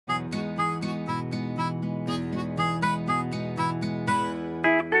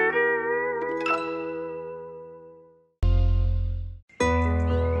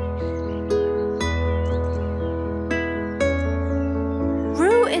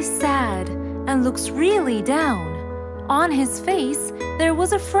is sad and looks really down. On his face, there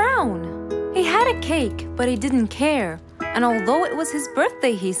was a frown. He had a cake, but he didn't care. And although it was his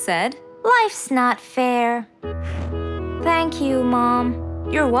birthday, he said, "Life's not fair." Thank you, Mom.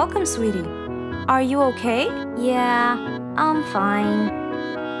 You're welcome, sweetie. Are you okay? Yeah, I'm fine.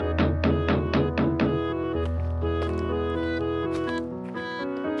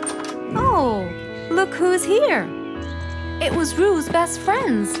 Oh, look who's here. It was Rue's best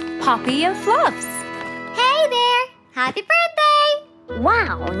friends, Poppy and Fluffs. Hey there! Happy birthday!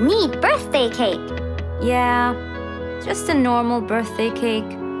 Wow, neat birthday cake. Yeah, just a normal birthday cake,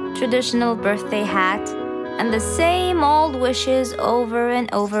 traditional birthday hat, and the same old wishes over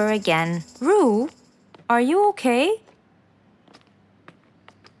and over again. Rue, are you okay?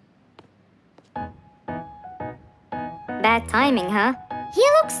 Bad timing, huh? He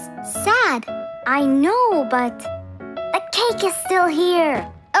looks sad. I know, but the cake is still here.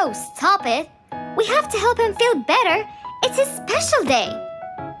 Oh, stop it. We have to help him feel better. It's his special day.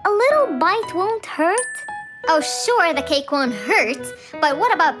 A little bite won't hurt. Oh, sure, the cake won't hurt. But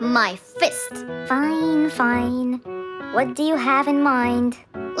what about my fist? Fine, fine. What do you have in mind?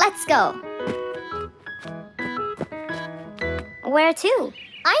 Let's go. Where to?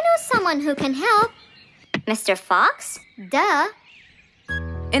 I know someone who can help. Mr. Fox? Duh.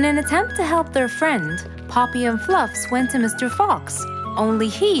 In an attempt to help their friend, Poppy and Fluffs went to Mr. Fox. Only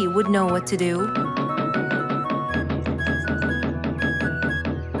he would know what to do.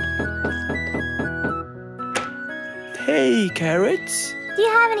 Hey, Carrots. Do you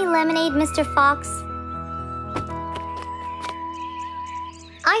have any lemonade, Mr. Fox?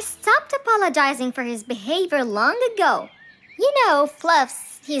 I stopped apologizing for his behavior long ago. You know,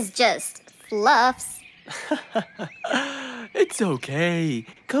 Fluffs, he's just Fluffs. It's okay.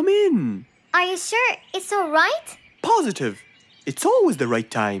 Come in. Are you sure it's all right? Positive. It's always the right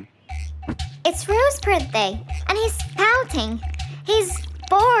time. It's Rue's birthday, and he's pouting. He's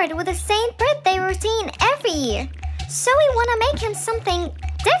bored with the same birthday routine every year. So we want to make him something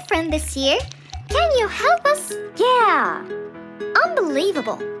different this year. Can you help us? Yeah.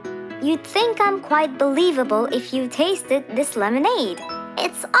 Unbelievable. You'd think I'm quite believable if you tasted this lemonade.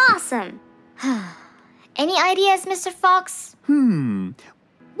 It's awesome. Any ideas, Mr. Fox?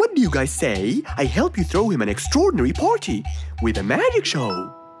 What do you guys say I help you throw him an extraordinary party with a magic show?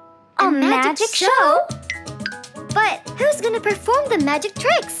 A magic show? But who's gonna perform the magic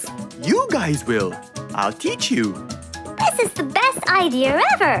tricks? You guys will. I'll teach you. This is the best idea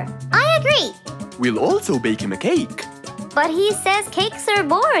ever. I agree. We'll also bake him a cake. But he says cakes are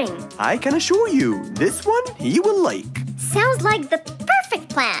boring. I can assure you, this one he will like. Sounds like the perfect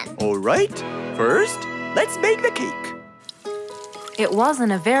plan. All right. First, let's bake the cake. It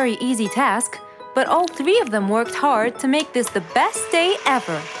wasn't a very easy task, but all three of them worked hard to make this the best day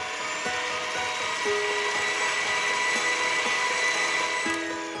ever.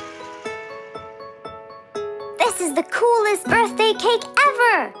 This is the coolest birthday cake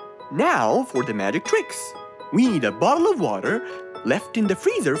ever! Now for the magic tricks. We need a bottle of water left in the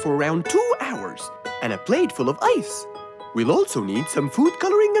freezer for around 2 hours and a plate full of ice. We'll also need some food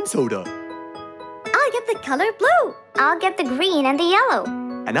coloring and soda. I'll get the color blue. I'll get the green and the yellow.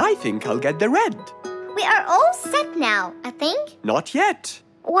 And I think I'll get the red. We are all set now, I think. Not yet.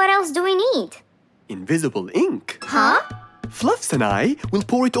 What else do we need? Invisible ink. Huh? Fluffs and I will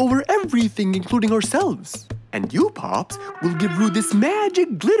pour it over everything, including ourselves. And you, Pops, will give Rue this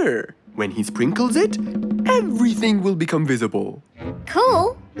magic glitter. When he sprinkles it, everything will become visible.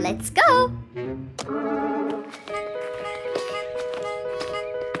 Cool. Let's go.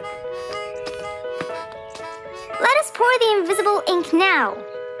 Let us pour the invisible ink now.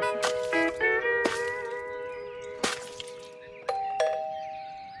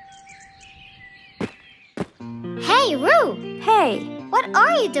 Hey, Rue! Hey, What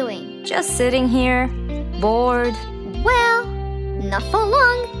are you doing? just sitting here, bored. Well, not for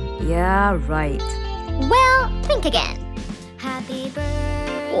long. Yeah, right. Well, think again. Happy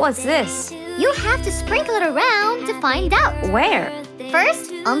birthday. What's this? You have to sprinkle it around to find out. Where?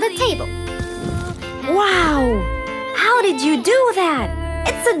 First, on the table. Wow! How did you do that?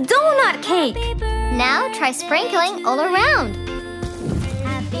 It's a donut cake! Now try sprinkling all around.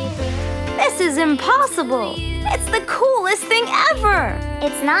 This is impossible! It's the coolest thing ever!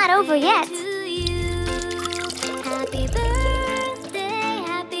 It's not over yet.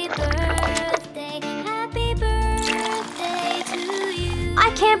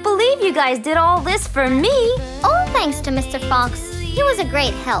 I can't believe you guys did all this for me! All thanks to Mr. Fox. He was a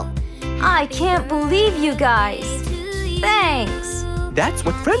great help. I can't believe you guys! Thanks! That's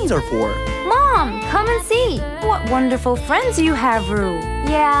what friends are for. Mom, come and see. What wonderful friends you have, Rue.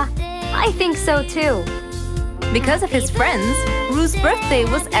 Yeah, I think so too. Because of his friends, Rue's birthday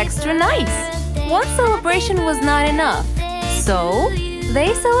was extra nice. One celebration was not enough, so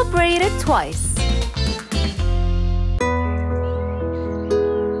they celebrated twice.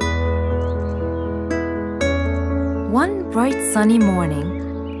 One bright sunny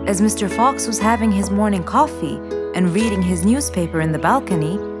morning, as Mr. Fox was having his morning coffee and reading his newspaper in the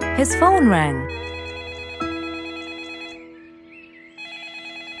balcony, his phone rang.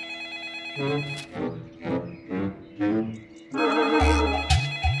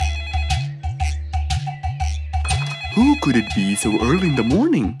 Who could it be so early in the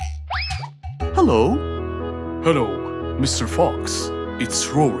morning? Hello? Hello, Mr. Fox. It's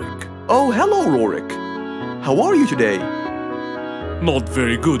Rorik. Oh, hello, Rorik. How are you today? Not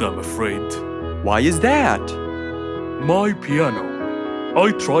very good, I'm afraid. Why is that? My piano.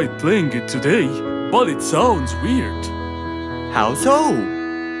 I tried playing it today, but it sounds weird. How so?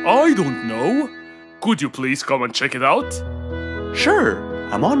 I don't know. Could you please come and check it out? Sure,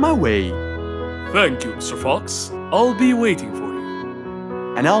 I'm on my way. Thank you, Mr. Fox. I'll be waiting for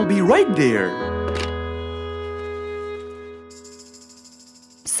you. And I'll be right there.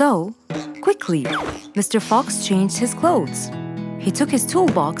 So, quickly, Mr. Fox changed his clothes. He took his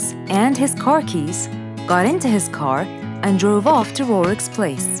toolbox and his car keys, got into his car, and drove off to Rorik's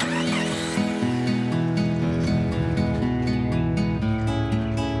place.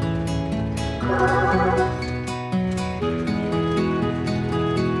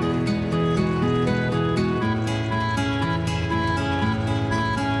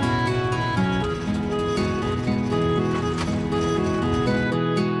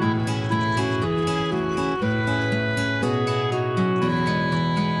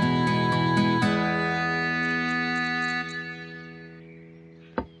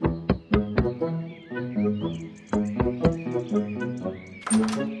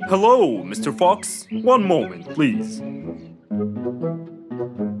 Hello, Mr. Fox. One moment, please.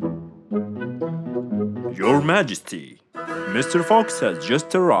 Your Majesty, Mr. Fox has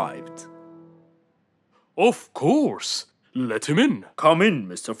just arrived. Of course. Let him in. Come in,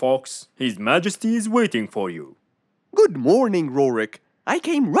 Mr. Fox. His Majesty is waiting for you. Good morning, Rorik. I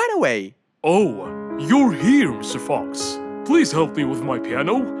came right away. Oh, you're here, Mr. Fox. Please help me with my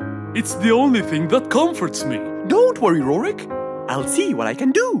piano. It's the only thing that comforts me. Don't worry, Rorik. I'll see what I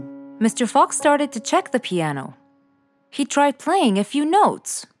can do. Mr. Fox started to check the piano. He tried playing a few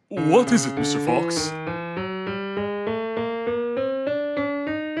notes. What is it, Mr. Fox?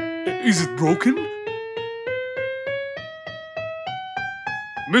 Is it broken?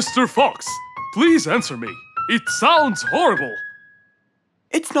 Mr. Fox, please answer me. It sounds horrible.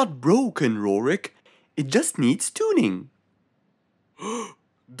 It's not broken, Rorik. It just needs tuning.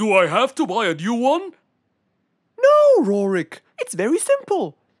 Do I have to buy a new one? No, Rorik. It's very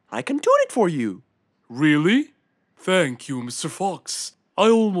simple. I can tune it for you. Really? Thank you, Mr. Fox. I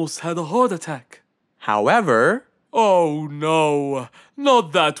almost had a heart attack. However... Oh no,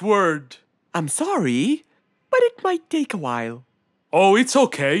 not that word. I'm sorry, but it might take a while. Oh, it's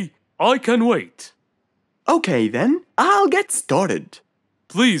okay. I can wait. Okay then, I'll get started.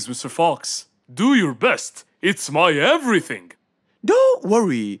 Please, Mr. Fox, do your best. It's my everything. Don't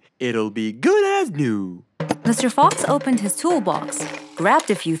worry, it'll be good as new. Mr. Fox opened his toolbox, grabbed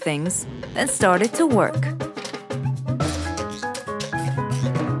a few things, then started to work.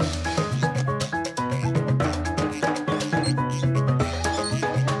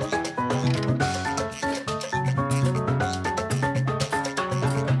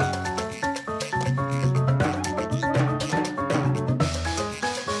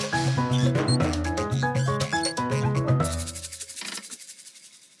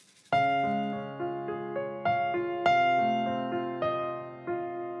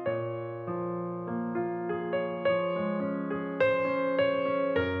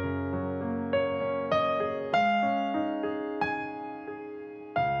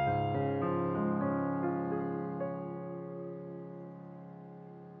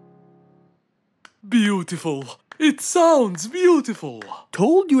 Beautiful. It sounds beautiful.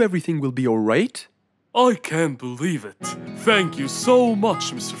 Told you everything will be alright. I can't believe it. Thank you so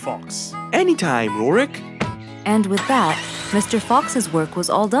much, Mr. Fox. Anytime, Rorik. And with that, Mr. Fox's work was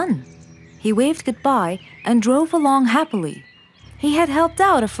all done. He waved goodbye and drove along happily. He had helped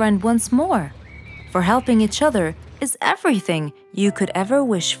out a friend once more. For helping each other is everything you could ever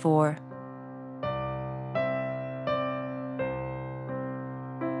wish for.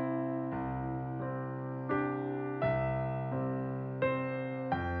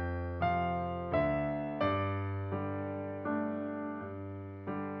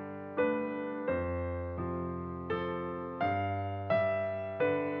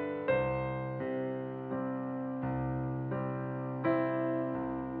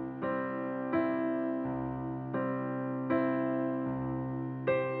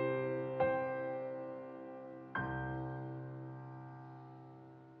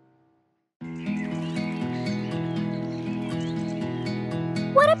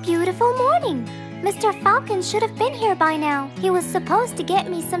 beautiful morning. Mr. Falcon should have been here by now. He was supposed to get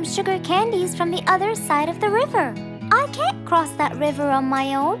me some sugar candies from the other side of the river. I can't cross that river on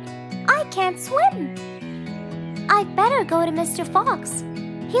my own. I can't swim. I'd better go to Mr. Fox.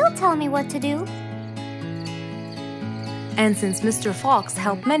 He'll tell me what to do. And since Mr. Fox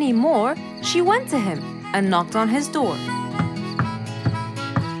helped many more, she went to him and knocked on his door.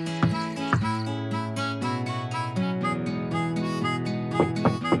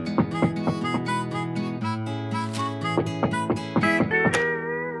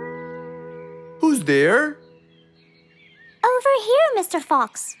 Who's there? Over here, Mr.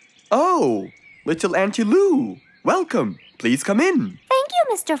 Fox. Oh, little Auntie Lou. Welcome. Please come in. Thank you,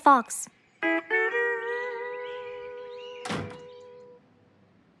 Mr. Fox.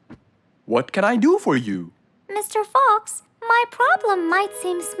 What can I do for you? Mr. Fox, my problem might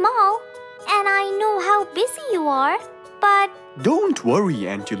seem small, and I know how busy you are, but Don't worry,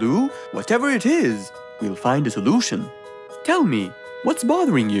 Auntie Lou. Whatever it is, we'll find a solution. Tell me, what's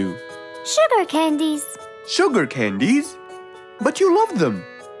bothering you? sugar candies. Sugar candies? But you love them.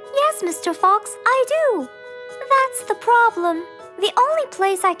 Yes, Mr. Fox, I do. That's the problem. The only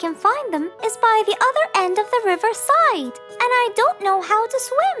place I can find them is by the other end of the river side, and I don't know how to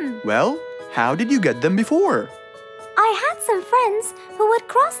swim. Well, how did you get them before? I had some friends who would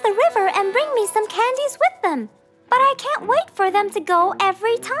cross the river and bring me some candies with them. But I can't wait for them to go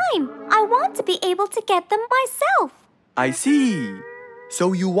every time. I want to be able to get them myself. I see.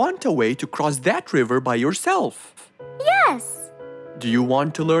 So you want a way to cross that river by yourself. Yes. Do you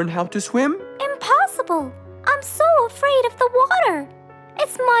want to learn how to swim? Impossible. I'm so afraid of the water.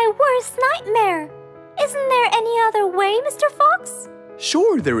 It's my worst nightmare. Isn't there any other way, Mr. Fox?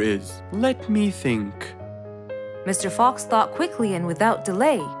 Sure there is. Let me think. Mr. Fox thought quickly and without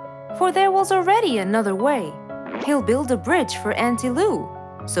delay, for there was already another way. He'll build a bridge for Auntie Lou,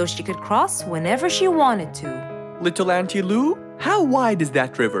 so she could cross whenever she wanted to. Little Auntie Lou, how wide is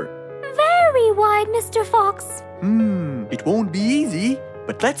that river? Very wide, Mr. Fox. It won't be easy,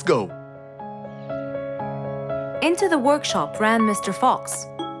 but let's go. Into the workshop ran Mr. Fox.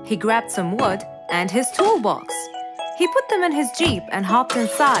 He grabbed some wood and his toolbox. He put them in his Jeep and hopped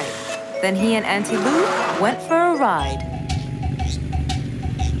inside. Then he and Auntie Lou went for a ride.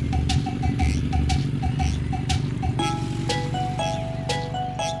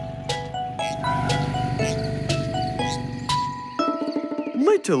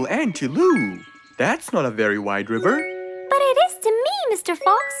 Little Auntie Lou, that's not a very wide river. But it is to me, Mr.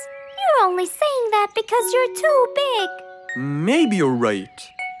 Fox. You're only saying that because you're too big. Maybe you're right.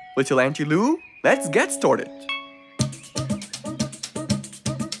 Little Auntie Lou, let's get started.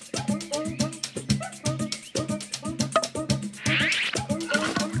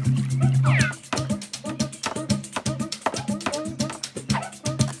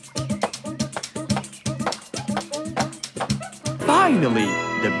 Finally,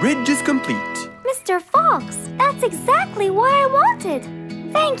 the bridge is complete. Mr. Fox, that's exactly what I wanted.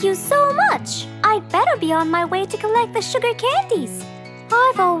 Thank you so much. I'd better be on my way to collect the sugar candies.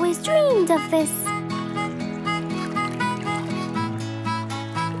 I've always dreamed of this.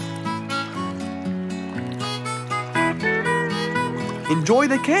 Enjoy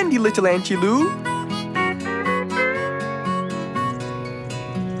the candy, little Auntie Lou.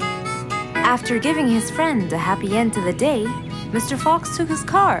 After giving his friend a happy end to the day, Mr. Fox took his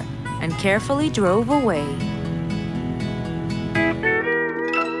car and carefully drove away.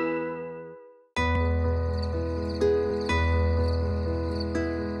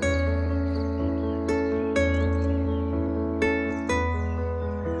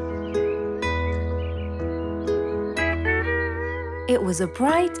 It was a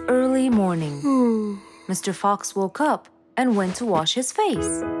bright, early morning. Mr. Fox woke up and went to wash his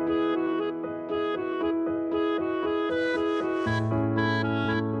face.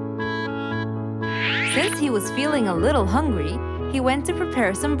 Since he was feeling a little hungry, he went to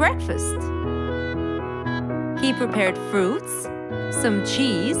prepare some breakfast. He prepared fruits, some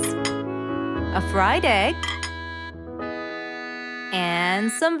cheese, a fried egg,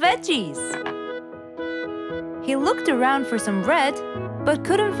 and some veggies. He looked around for some bread, but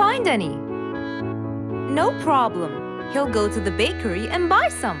couldn't find any. No problem. He'll go to the bakery and buy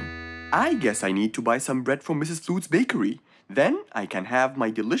some. I guess I need to buy some bread from Mrs. Flute's bakery. Then I can have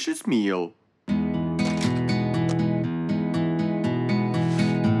my delicious meal.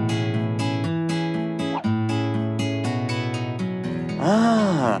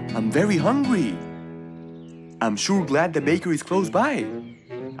 I'm very hungry. I'm sure glad the bakery is close by.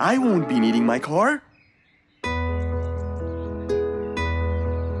 I won't be needing my car.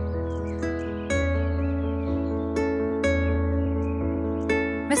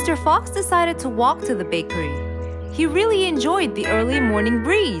 Mr. Fox decided to walk to the bakery. He really enjoyed the early morning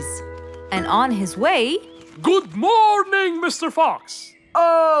breeze. And on his way... Good morning, Mr. Fox!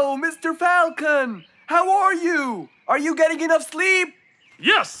 Oh, Mr. Falcon! How are you? Are you getting enough sleep?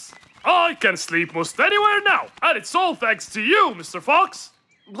 Yes! I can sleep most anywhere now, and it's all thanks to you, Mr. Fox!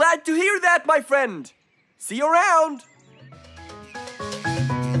 Glad to hear that, my friend. See you around.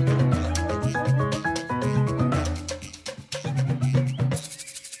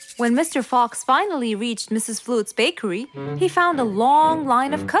 When Mr. Fox finally reached Mrs. Flute's bakery, he found a long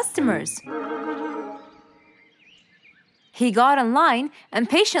line of customers. He got in line and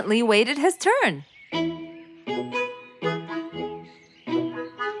patiently waited his turn.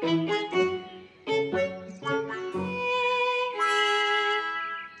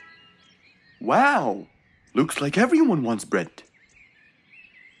 Wow! Looks like everyone wants bread.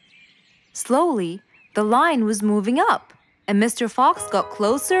 Slowly, the line was moving up, and Mr. Fox got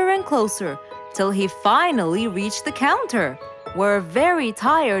closer and closer till he finally reached the counter, where a very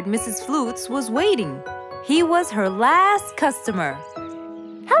tired Mrs. Flutes was waiting. He was her last customer.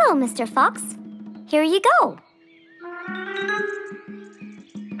 Hello, Mr. Fox. Here you go.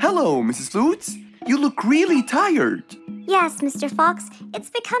 Hello, Mrs. Flutes. You look really tired. Yes, Mr. Fox, it's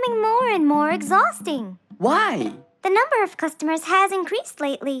becoming more and more exhausting. Why? The number of customers has increased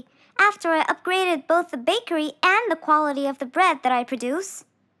lately after I upgraded both the bakery and the quality of the bread that I produce.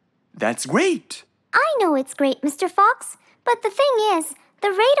 That's great. I know it's great, Mr. Fox, but the thing is, the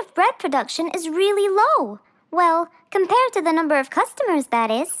rate of bread production is really low. Well, compared to the number of customers,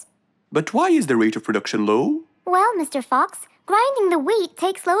 that is. But why is the rate of production low? Well, Mr. Fox, grinding the wheat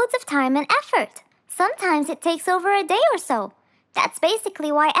takes loads of time and effort. Sometimes it takes over a day or so. That's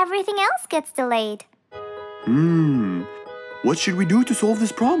basically why everything else gets delayed. What should we do to solve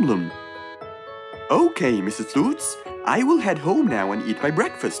this problem? Okay, Mrs. Flutes, I will head home now and eat my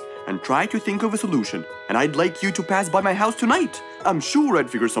breakfast and try to think of a solution. And I'd like you to pass by my house tonight. I'm sure I'd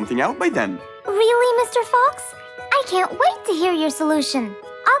figure something out by then. Really, Mr. Fox? I can't wait to hear your solution.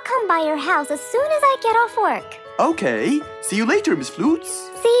 I'll come by your house as soon as I get off work. Okay, see you later, Miss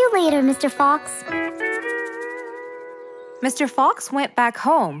Flutes. See you later, Mr. Fox. Mr. Fox went back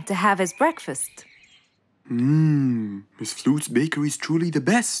home to have his breakfast. Miss Flute's bakery is truly the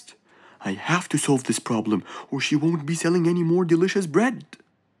best. I have to solve this problem, or she won't be selling any more delicious bread.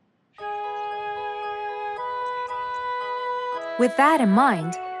 With that in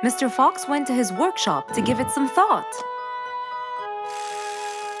mind, Mr. Fox went to his workshop to give it some thought.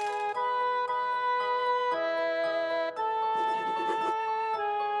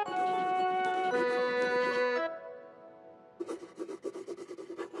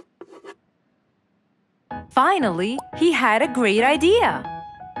 Finally, he had a great idea.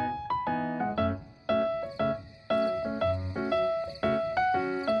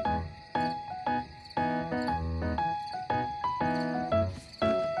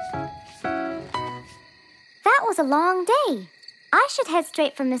 That was a long day. I should head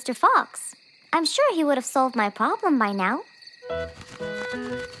straight for Mr. Fox. I'm sure he would have solved my problem by now.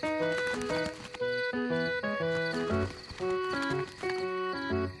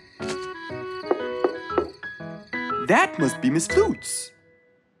 That must be Miss Flutes.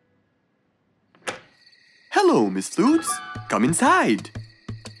 Hello, Miss Flutes. Come inside.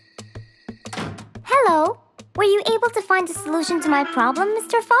 Hello. Were you able to find a solution to my problem,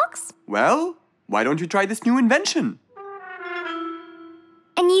 Mr. Fox? Well, why don't you try this new invention?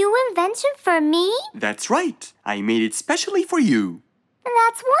 A new invention for me? That's right. I made it specially for you.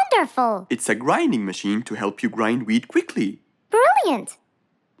 That's wonderful. It's a grinding machine to help you grind wheat quickly. Brilliant.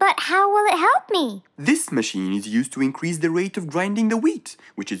 But how will it help me? This machine is used to increase the rate of grinding the wheat,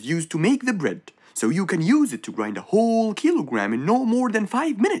 which is used to make the bread. So you can use it to grind a whole kilogram in no more than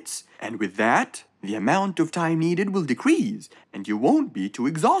 5 minutes. And with that, the amount of time needed will decrease, and you won't be too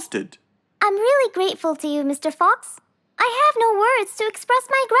exhausted. I'm really grateful to you, Mr. Fox. I have no words to express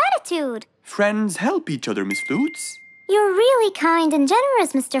my gratitude. Friends help each other, Miss Flutes. You're really kind and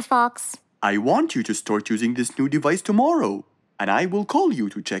generous, Mr. Fox. I want you to start using this new device tomorrow, and I will call you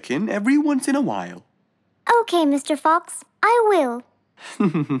to check in every once in a while. Okay, Mr. Fox, I will.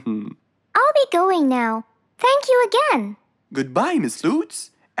 I'll be going now. Thank you again. Goodbye, Miss Flutes,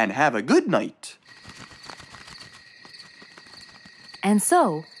 and have a good night. And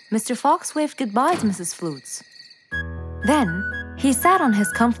so, Mr. Fox waved goodbye to Mrs. Flutes. Then, he sat on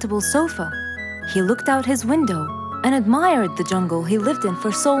his comfortable sofa. He looked out his window and admired the jungle he lived in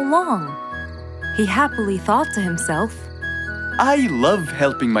for so long. He happily thought to himself, I love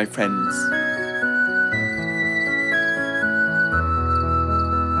helping my friends.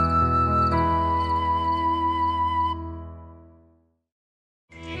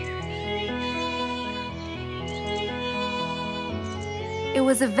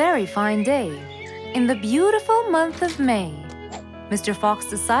 was a very fine day, in the beautiful month of May. Mr. Fox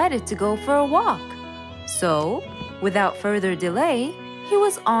decided to go for a walk. So, without further delay, he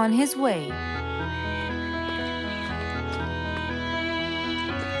was on his way.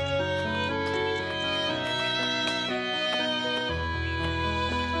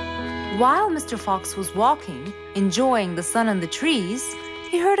 While Mr. Fox was walking, enjoying the sun and the trees,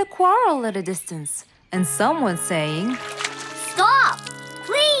 he heard a quarrel at a distance and someone saying, Stop!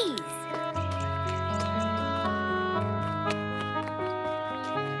 Please!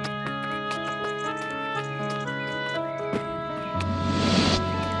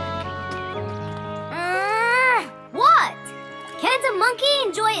 What? Can't a monkey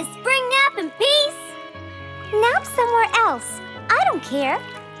enjoy a spring nap in peace? Nap somewhere else. I don't care.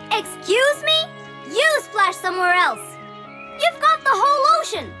 Excuse me? You splash somewhere else. You've got the whole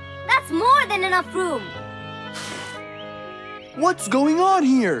ocean. That's more than enough room. What's going on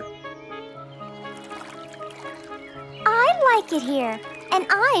here? I like it here, and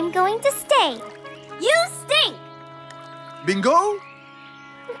I'm going to stay. You stink! Bingo?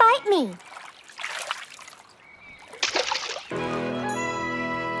 Bite me.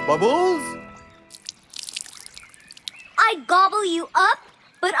 Bubbles? I gobble you up,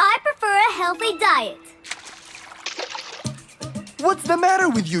 but I prefer a healthy diet. What's the matter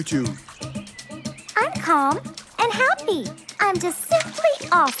with you two? I'm calm and happy. I'm just simply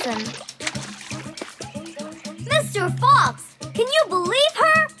awesome. Mr. Fox, can you believe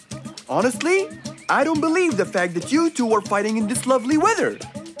her? Honestly, I don't believe the fact that you two are fighting in this lovely weather.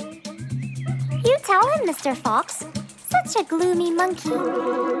 You tell him, Mr. Fox. Such a gloomy monkey.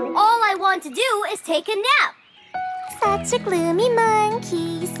 All I want to do is take a nap. Such a gloomy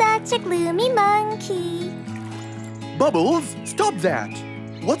monkey, such a gloomy monkey. Bubbles, stop that.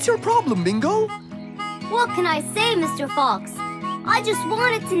 What's your problem, Bingo? What can I say, Mr. Fox? I just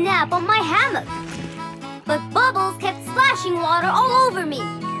wanted to nap on my hammock. But Bubbles kept splashing water all over me.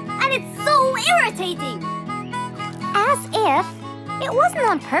 And it's so irritating. As if. It wasn't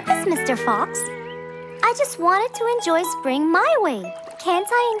on purpose, Mr. Fox. I just wanted to enjoy spring my way. Can't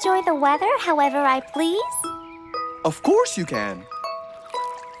I enjoy the weather however I please? Of course you can.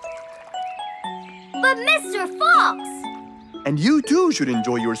 But Mr. Fox! And you too should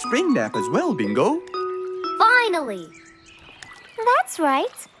enjoy your spring nap as well, Bingo. Finally! That's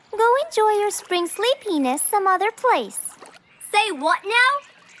right. Go enjoy your spring sleepiness some other place. Say what now?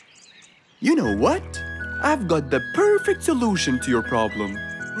 You know what? I've got the perfect solution to your problem.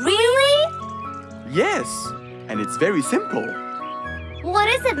 Really? Yes, and it's very simple. What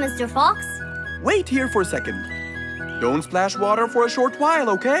is it, Mr. Fox? Wait here for a second. Don't splash water for a short while,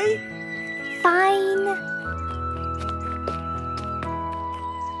 okay? Fine.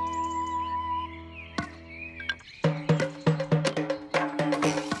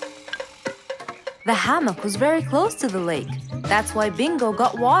 The hammock was very close to the lake. That's why Bingo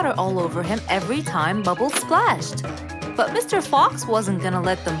got water all over him every time Bubbles splashed. But Mr. Fox wasn't gonna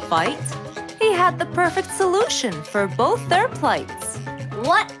let them fight. He had the perfect solution for both their plights.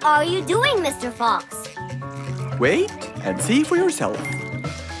 What are you doing, Mr. Fox? Wait and see for yourself.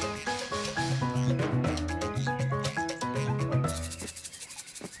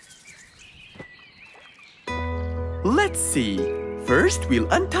 Let's see. First, we'll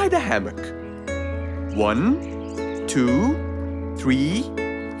untie the hammock. 1, 2, 3,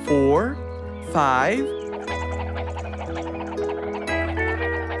 4, 5.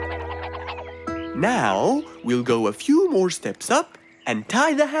 Now, we'll go a few more steps up and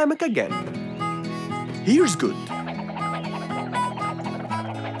tie the hammock again. Here's good.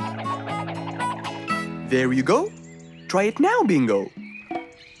 There you go. Try it now, Bingo.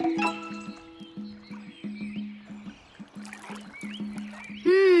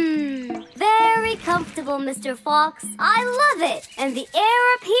 Very comfortable, Mr. Fox. I love it. And the air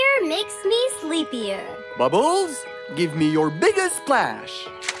up here makes me sleepier. Bubbles, give me your biggest splash.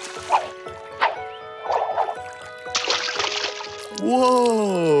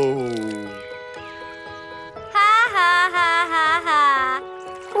 Whoa! Ha ha ha ha ha.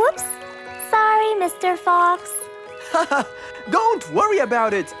 Whoops. Sorry, Mr. Fox. Don't worry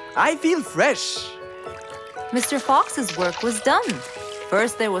about it. I feel fresh. Mr. Fox's work was done.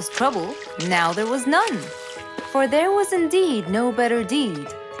 First there was trouble, now there was none. For there was indeed no better deed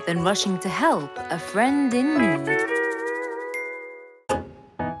than rushing to help a friend in need.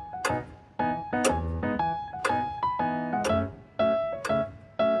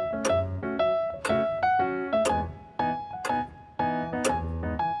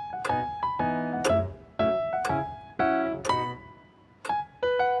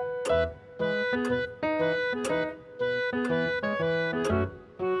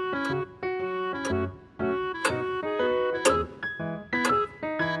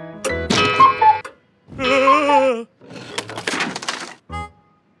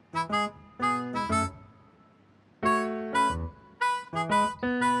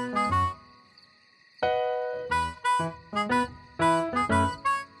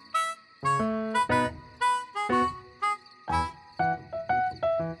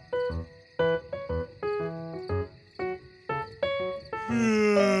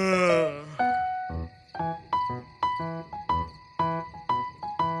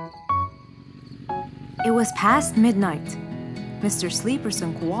 It was past midnight. Mr.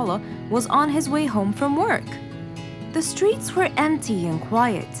 Sleeperson Koala was on his way home from work. The streets were empty and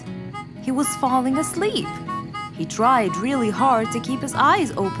quiet. He was falling asleep. He tried really hard to keep his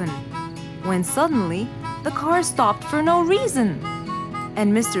eyes open, when suddenly the car stopped for no reason.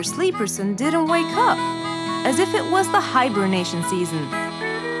 And Mr. Sleeperson didn't wake up, as if it was the hibernation season.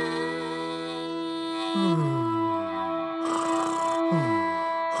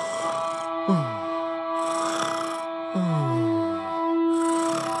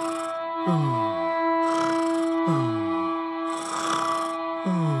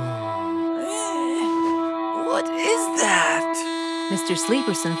 What is that? Mr.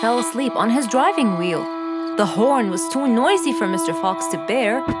 Sleeperson fell asleep on his driving wheel. The horn was too noisy for Mr. Fox to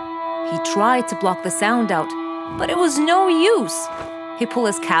bear. He tried to block the sound out, but it was no use. He pulled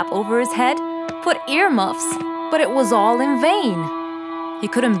his cap over his head, put earmuffs, but it was all in vain. He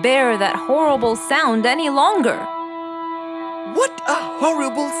couldn't bear that horrible sound any longer. What a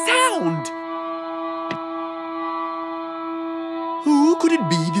horrible sound! Who could it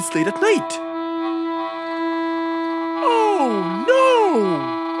be this late at night? Oh no!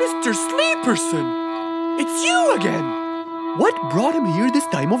 Mr. Sleeperson! It's you again! What brought him here this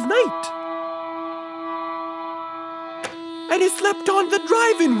time of night? And he slept on the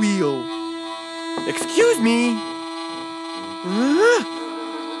driving wheel. Excuse me.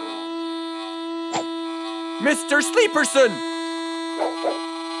 Mr. Sleeperson!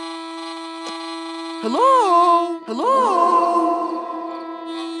 Hello? Hello?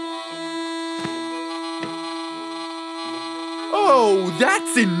 Oh,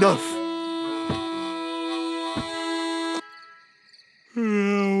 that's enough!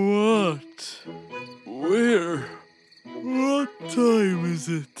 What? Where? What time is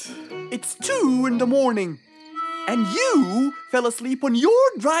it? It's 2 in the morning. And you fell asleep on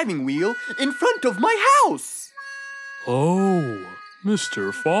your driving wheel in front of my house. Oh,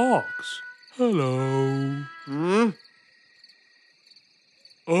 Mr. Fox. Hello.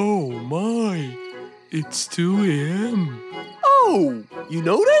 Oh my, it's 2 a.m. Oh, you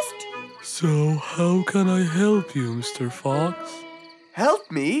noticed? So how can I help you, Mr. Fox?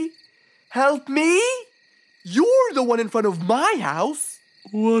 Help me? Help me? You're the one in front of my house.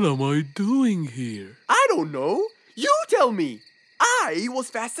 What am I doing here? I don't know. You tell me. I was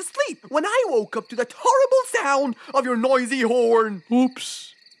fast asleep when I woke up to that horrible sound of your noisy horn.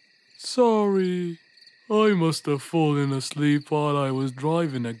 Oops. Sorry. I must have fallen asleep while I was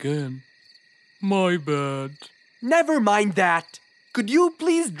driving again. My bad. Never mind that. Could you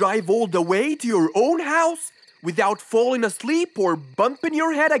please drive all the way to your own house without falling asleep or bumping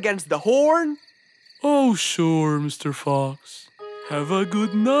your head against the horn? Oh, sure, Mr. Fox. Have a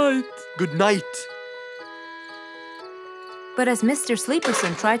good night. Good night. But as Mr.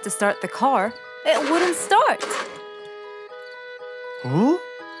 Sleeperson tried to start the car, it wouldn't start. Huh?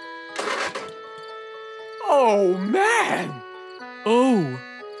 Oh, man! Oh,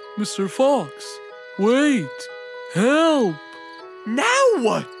 Mr. Fox, wait! Help! Now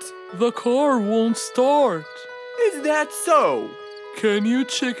what? The car won't start. Is that so? Can you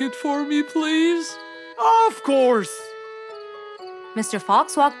check it for me, please? Of course! Mr.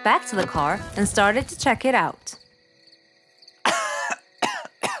 Fox walked back to the car and started to check it out.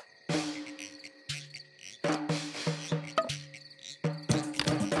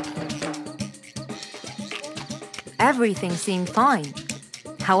 Everything seemed fine.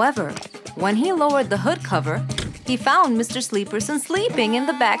 However, when he lowered the hood cover, he found Mr. Sleeperson sleeping in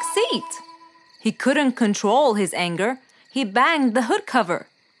the back seat. He couldn't control his anger. He banged the hood cover.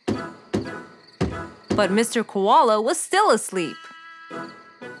 But Mr. Koala was still asleep.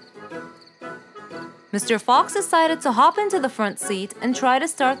 Mr. Fox decided to hop into the front seat and try to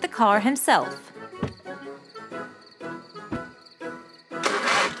start the car himself.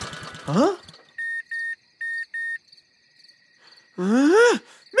 Huh?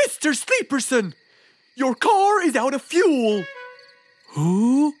 Mr. Sleeperson! Your car is out of fuel!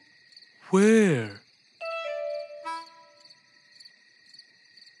 Who? Where?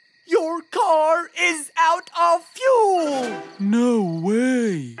 Your car is out of fuel! No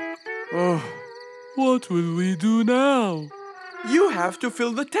way! What will we do now? You have to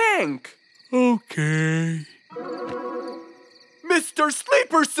fill the tank. Okay. Mr.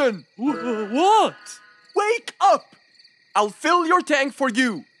 Sleeperson! What? Wake up! I'll fill your tank for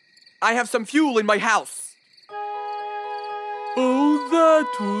you. I have some fuel in my house. Oh, that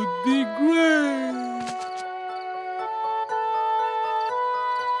would be great.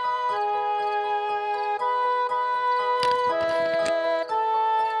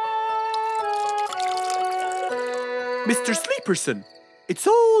 Mr. Sleeperson, it's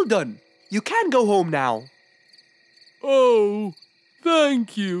all done. You can go home now. Oh,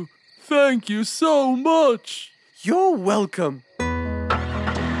 thank you. Thank you so much. You're welcome.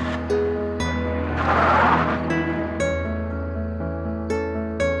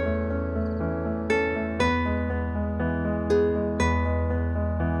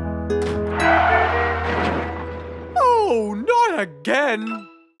 Oh, not again.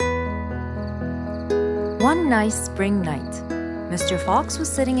 One nice spring night, Mr. Fox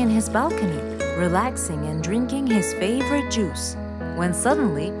was sitting in his balcony, relaxing and drinking his favorite juice, when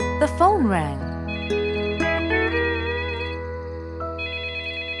suddenly the phone rang.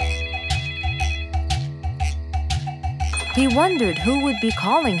 He wondered who would be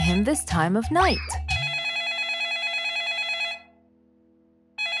calling him this time of night.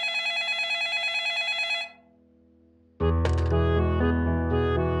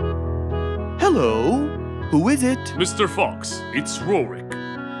 Hello? Who is it? Mr. Fox, it's Rorik.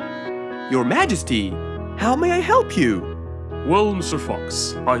 Your Majesty, how may I help you? Well, Mr.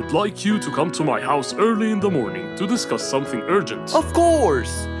 Fox, I'd like you to come to my house early in the morning to discuss something urgent. Of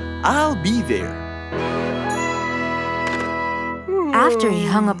course. I'll be there. After he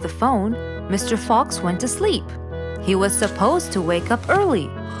hung up the phone, Mr. Fox went to sleep. He was supposed to wake up early.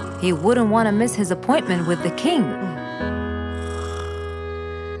 He wouldn't want to miss his appointment with the king.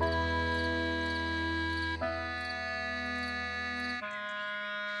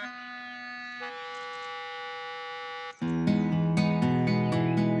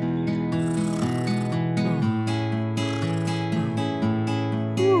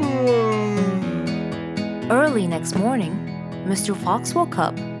 Early next morning, Mr. Fox woke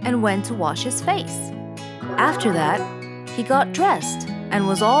up and went to wash his face. After that, he got dressed and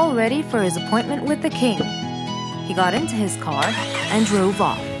was all ready for his appointment with the king. He got into his car and drove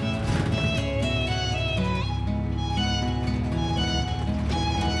off.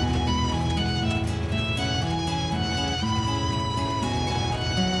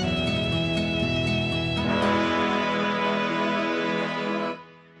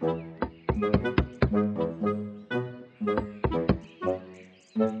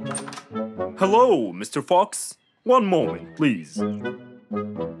 Hello, Mr. Fox. One moment, please.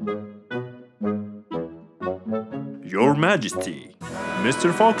 Your Majesty,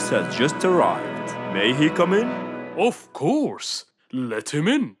 Mr. Fox has just arrived. May he come in? Of course. Let him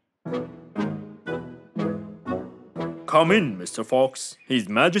in. Come in, Mr. Fox. His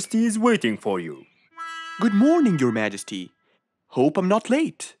Majesty is waiting for you. Good morning, Your Majesty. Hope I'm not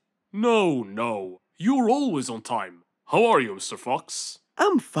late. No. You're always on time. How are you, Mr. Fox?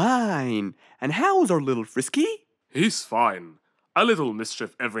 I'm fine. And how's our little Frisky? He's fine. A little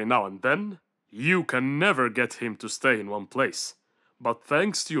mischief every now and then. You can never get him to stay in one place. But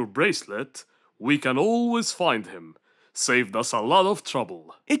thanks to your bracelet, we can always find him. Saved us a lot of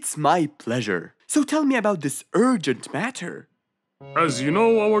trouble. It's my pleasure. So tell me about this urgent matter. As you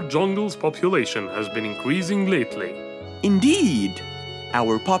know, our jungle's population has been increasing lately. Indeed.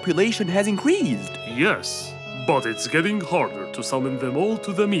 Our population has increased. Yes, but it's getting harder to summon them all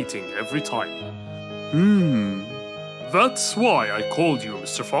to the meeting every time. That's why I called you,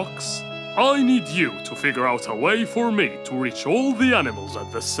 Mr. Fox. I need you to figure out a way for me to reach all the animals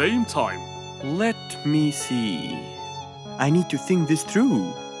at the same time. Let me see. I need to think this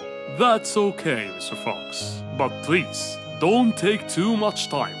through. That's okay, Mr. Fox. But please, don't take too much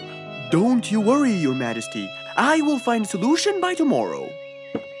time. Don't you worry, Your Majesty. I will find a solution by tomorrow.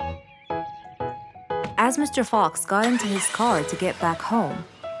 As Mr. Fox got into his car to get back home,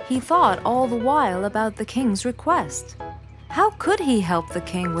 he thought all the while about the king's request. How could he help the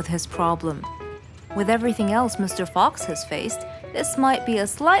king with his problem? With everything else Mr. Fox has faced, this might be a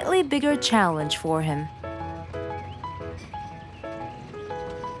slightly bigger challenge for him.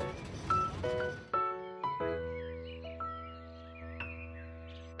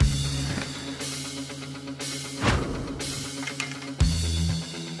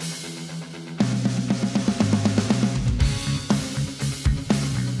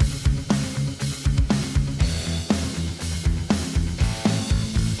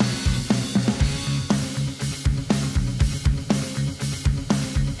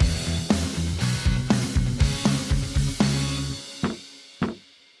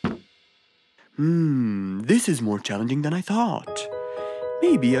 This is more challenging than I thought.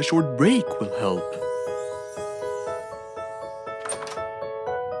 Maybe a short break will help.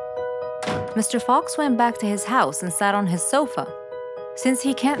 Mr. Fox went back to his house and sat on his sofa. Since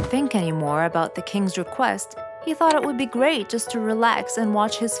he can't think anymore about the king's request, he thought it would be great just to relax and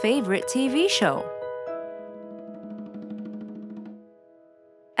watch his favorite TV show.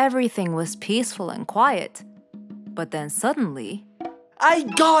 Everything was peaceful and quiet. But then suddenly... I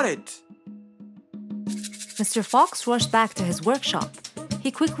got it! Mr. Fox rushed back to his workshop. He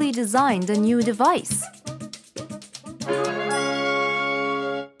quickly designed a new device.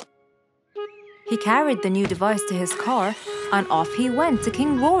 He carried the new device to his car, and off he went to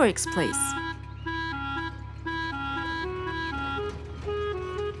King Rorik's place.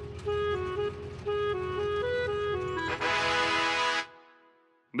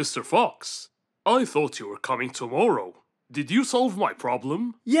 Mr. Fox, I thought you were coming tomorrow. Did you solve my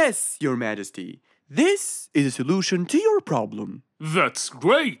problem? Yes, Your Majesty. This is a solution to your problem. That's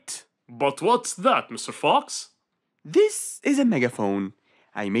great! But what's that, Mr. Fox? This is a megaphone.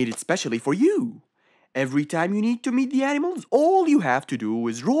 I made it specially for you. Every time you need to meet the animals, all you have to do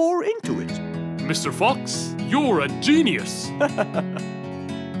is roar into it. Mr. Fox, you're a genius!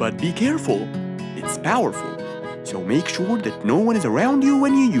 But be careful. It's powerful. So make sure that no one is around you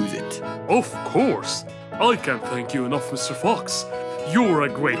when you use it. Of course! I can't thank you enough, Mr. Fox. You're a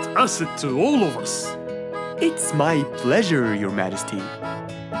great asset to all of us. It's my pleasure, Your Majesty.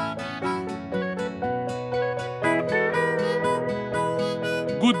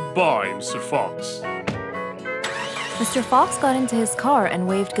 Goodbye, Mr. Fox. Mr. Fox got into his car and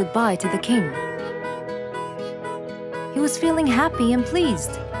waved goodbye to the king. He was feeling happy and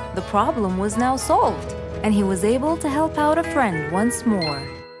pleased. The problem was now solved, and he was able to help out a friend once more.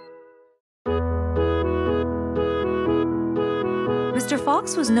 Mr.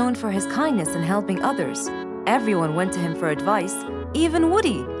 Fox was known for his kindness in helping others. Everyone went to him for advice, even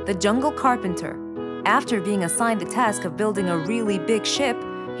Woody, the jungle carpenter. After being assigned the task of building a really big ship,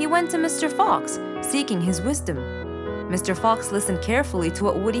 he went to Mr. Fox, seeking his wisdom. Mr. Fox listened carefully to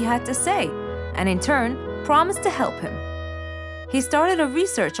what Woody had to say, and in turn, promised to help him. He started a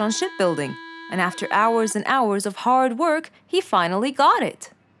research on shipbuilding, and after hours and hours of hard work, he finally got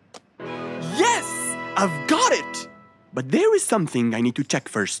it. Yes! I've got it! But there is something I need to check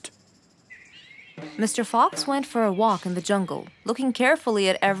first. Mr. Fox went for a walk in the jungle, looking carefully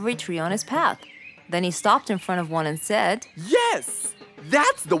at every tree on his path. Then he stopped in front of one and said, Yes!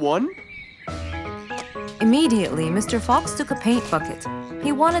 That's the one! Immediately, Mr. Fox took a paint bucket.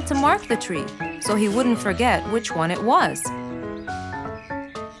 He wanted to mark the tree, so he wouldn't forget which one it was.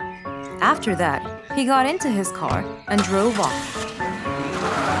 After that, he got into his car and drove off.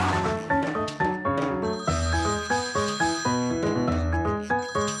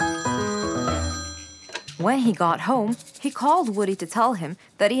 When he got home, he called Woody to tell him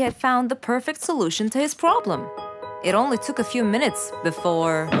that he had found the perfect solution to his problem. It only took a few minutes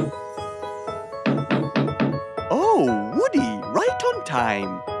before... Oh, Woody, right on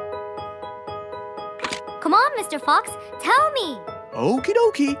time. Come on, Mr. Fox, tell me. Okie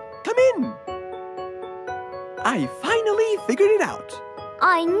dokie, come in. I finally figured it out.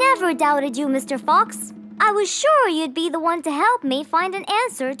 I never doubted you, Mr. Fox. I was sure you'd be the one to help me find an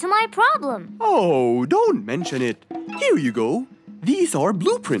answer to my problem. Oh, don't mention it. Here you go. These are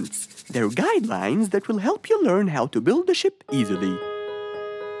blueprints. They're guidelines that will help you learn how to build a ship easily.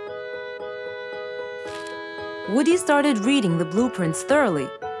 Woody started reading the blueprints thoroughly.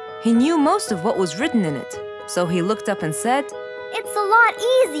 He knew most of what was written in it, so he looked up and said, It's a lot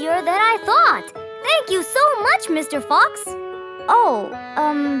easier than I thought. Thank you so much, Mr. Fox. Oh,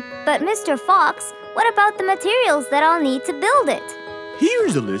 but Mr. Fox, what about the materials that I'll need to build it?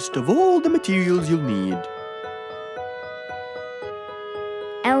 Here's a list of all the materials you'll need.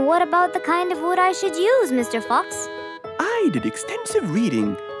 And what about the kind of wood I should use, Mr. Fox? I did extensive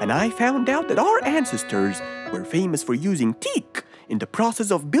reading, and I found out that our ancestors were famous for using teak in the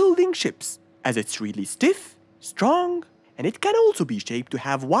process of building ships, as it's really stiff, strong, and it can also be shaped to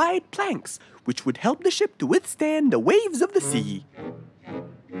have wide planks, which would help the ship to withstand the waves of the sea.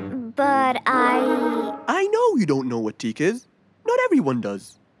 But I know you don't know what teak is. Not everyone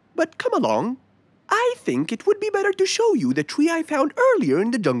does. But come along. I think it would be better to show you the tree I found earlier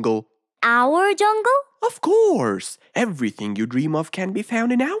in the jungle. Our jungle? Of course! Everything you dream of can be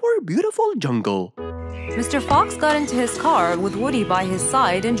found in our beautiful jungle. Mr. Fox got into his car with Woody by his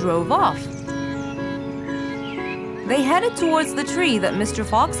side and drove off. They headed towards the tree that Mr.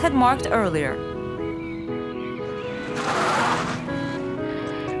 Fox had marked earlier.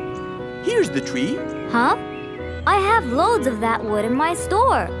 Here's the tree. Huh? I have loads of that wood in my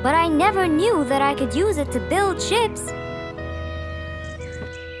store, but I never knew that I could use it to build ships.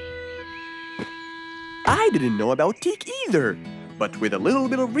 I didn't know about teak either. But with a little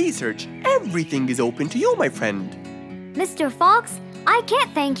bit of research, everything is open to you, my friend. Mr. Fox, I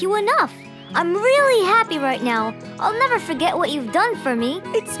can't thank you enough. I'm really happy right now. I'll never forget what you've done for me.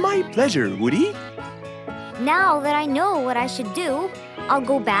 It's my pleasure, Woody. Now that I know what I should do, I'll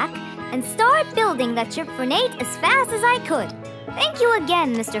go back and start building that ship for Nate as fast as I could. Thank you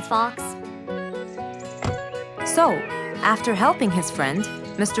again, Mr. Fox. So, after helping his friend,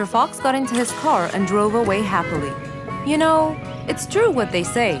 Mr. Fox got into his car and drove away happily. You know, it's true what they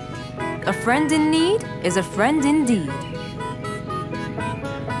say. A friend in need is a friend indeed.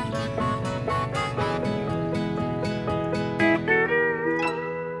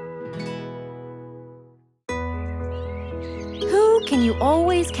 Who can you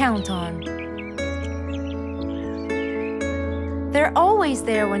always count on? They're always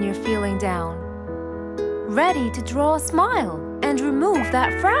there when you're feeling down, ready to draw a smile and remove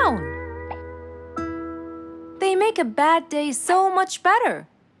that frown. They make a bad day so much better,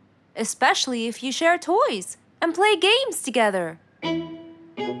 especially if you share toys and play games together.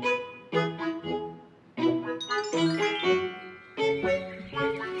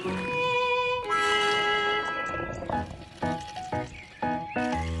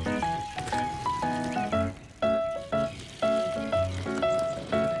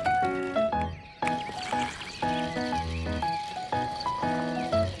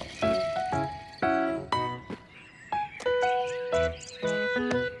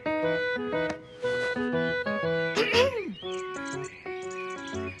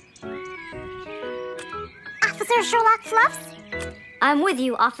 Officer Sherlock Fluffs? I'm with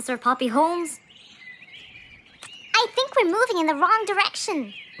you, Officer Poppy Holmes. I think we're moving in the wrong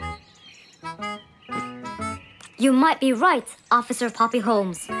direction. You might be right, Officer Poppy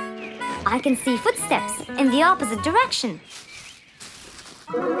Holmes. I can see footsteps in the opposite direction.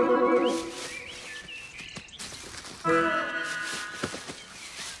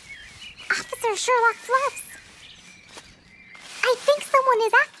 Officer Sherlock Fluffs. I think someone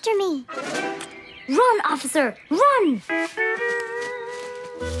is after me. Run, officer! Run!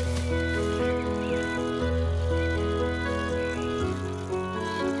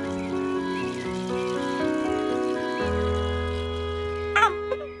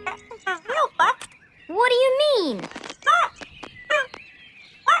 What do you mean?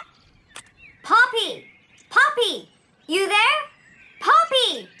 Poppy! Poppy! You there?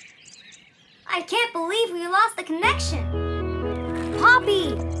 Poppy! I can't believe we lost the connection.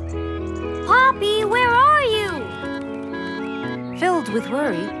 Poppy! Poppy, where are you? Filled with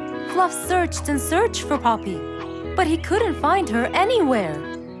worry, Fluff searched and searched for Poppy, but he couldn't find her anywhere.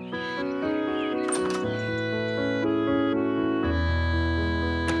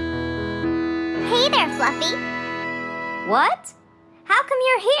 Hey there, Fluffy. What? How come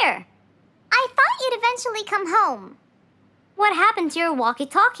you're here? I thought you'd eventually come home. What happened to your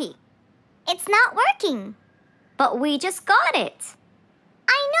walkie-talkie? It's not working. But we just got it.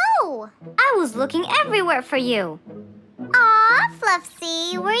 I know! I was looking everywhere for you. Aw,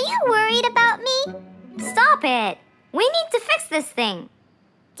 Fluffsy, were you worried about me? Stop it! We need to fix this thing.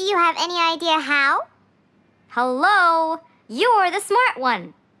 Do you have any idea how? Hello? You're the smart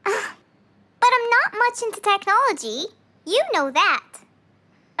one. But I'm not much into technology. You know that.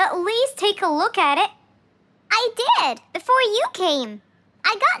 At least take a look at it. I did, before you came.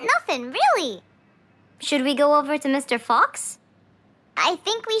 I got nothing, really. Should we go over to Mr. Fox? I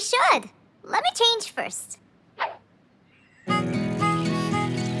think we should. Let me change first.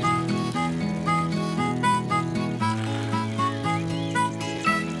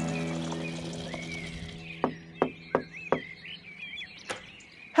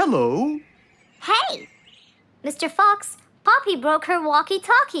 Hello. Hey! Mr. Fox, Poppy broke her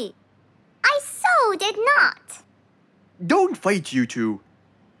walkie-talkie. I so did not. Don't fight, you two.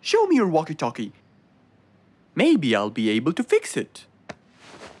 Show me your walkie-talkie. Maybe I'll be able to fix it.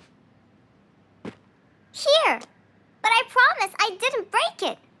 Here. But I promise I didn't break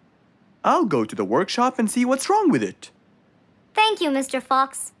it. I'll go to the workshop and see what's wrong with it. Thank you, Mr.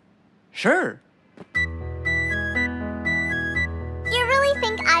 Fox. Sure. You really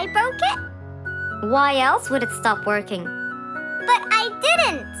think I broke it? Why else would it stop working? But I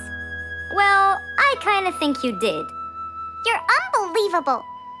didn't. Well, I kind of think you did. You're unbelievable.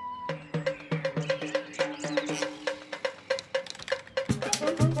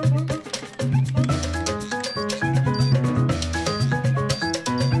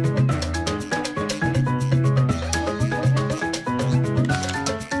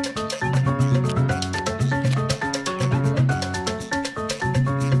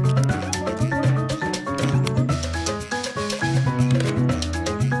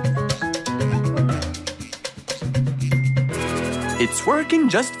 It's working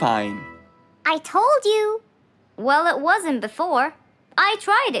just fine. I told you. Well, it wasn't before. I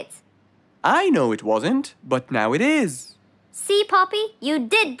tried it. I know it wasn't, but now it is. See, Poppy, you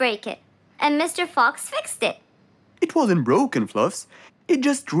did break it. And Mr. Fox fixed it. It wasn't broken, Fluffs. It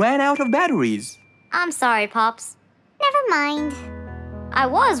just ran out of batteries. I'm sorry, Pops. Never mind. I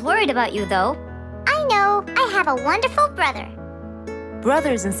was worried about you, though. I I know. I have a wonderful brother.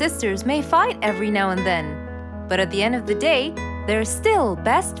 Brothers and sisters may fight every now and then, but at the end of the day, they're still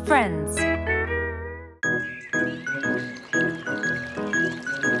best friends.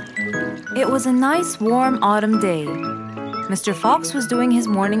 It was a nice warm autumn day. Mr. Fox was doing his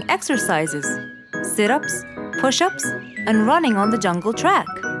morning exercises, sit-ups, push-ups, and running on the jungle track.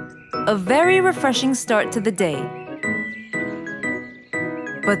 A very refreshing start to the day.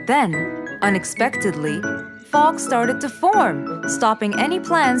 But then, unexpectedly, fog started to form, stopping any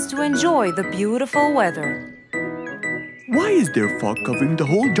plans to enjoy the beautiful weather. Why is there fog covering the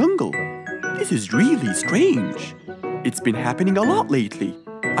whole jungle? This is really strange. It's been happening a lot lately.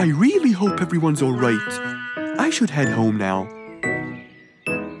 I really hope everyone's all right. I should head home now.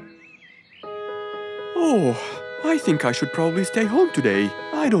 Oh, I think I should probably stay home today.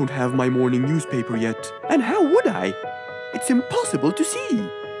 I don't have my morning newspaper yet. And how would I? It's impossible to see.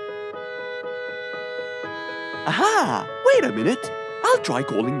 Aha! Wait a minute. I'll try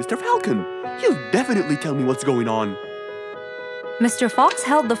calling Mr. Falcon. He'll definitely tell me what's going on. Mr. Fox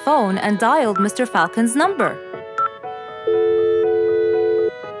held the phone and dialed Mr. Falcon's number.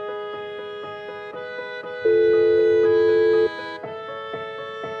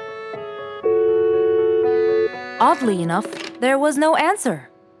 Oddly enough, there was no answer.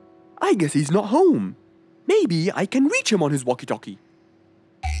 I guess he's not home. Maybe I can reach him on his walkie-talkie.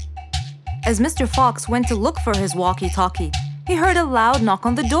 As Mr. Fox went to look for his walkie-talkie, he heard a loud knock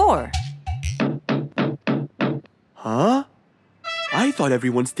on the door. Huh? I thought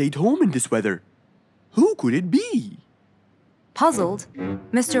everyone stayed home in this weather. Who could it be? Puzzled,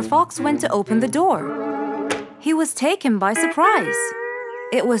 Mr. Fox went to open the door. He was taken by surprise.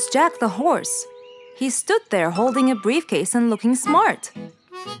 It was Jack the horse. He stood there holding a briefcase and looking smart.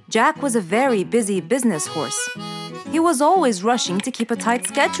 Jack was a very busy business horse. He was always rushing to keep a tight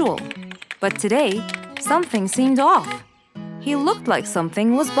schedule. But today, something seemed off. He looked like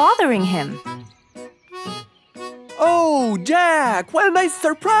something was bothering him. Oh, Jack! What a nice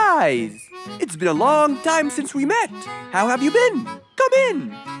surprise! It's been a long time since we met. How have you been? Come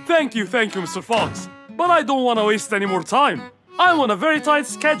in. Thank you, Mr. Fox. But I don't want to waste any more time. I'm on a very tight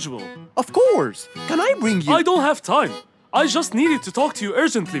schedule. Of course. Can I bring you... I don't have time. I just needed to talk to you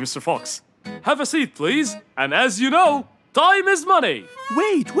urgently, Mr. Fox. Have a seat, please. And as you know, time is money.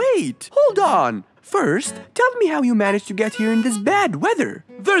 Wait. Hold on. First, tell me how you managed to get here in this bad weather.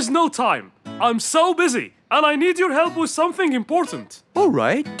 There's no time. I'm so busy, and I need your help with something important. All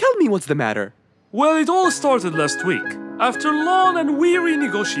right. Tell me what's the matter. Well, it all started last week. After long and weary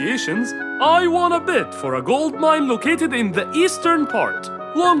negotiations, I won a bid for a gold mine located in the eastern part.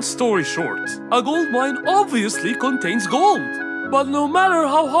 Long story short, a gold mine obviously contains gold. But no matter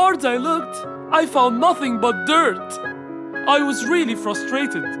how hard I looked, I found nothing but dirt. I was really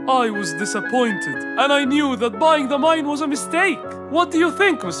frustrated. I was disappointed. And I knew that buying the mine was a mistake. What do you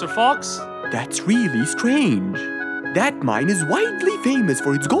think, Mr. Fox? That's really strange. That mine is widely famous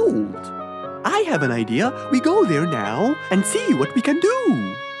for its gold. I have an idea. We go there now and see what we can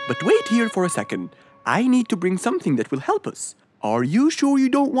do. But wait here for a second. I need to bring something that will help us. Are you sure you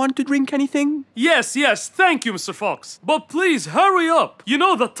don't want to drink anything? Yes, thank you, Mr. Fox. But please, hurry up. You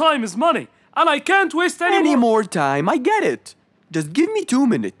know that time is money, and I can't waste any more time. I get it. Just give me 2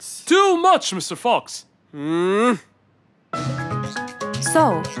 minutes. Too much, Mr. Fox.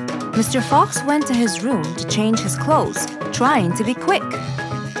 So, Mr. Fox went to his room to change his clothes, trying to be quick.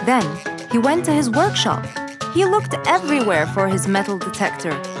 Then, he went to his workshop. He looked everywhere for his metal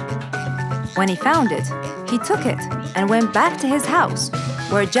detector. When he found it, he took it and went back to his house,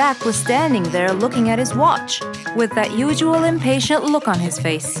 where Jack was standing there looking at his watch, with that usual impatient look on his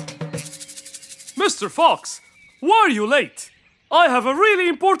face. Mr. Fox, why are you late? I have a really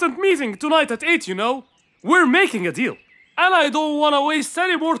important meeting tonight at 8, you know. We're making a deal, and I don't want to waste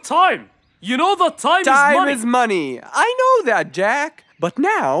any more time. You know that time is money. Time is money. I know that, Jack. But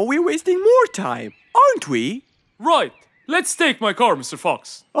now we're wasting more time, aren't we? Right. Let's take my car, Mr.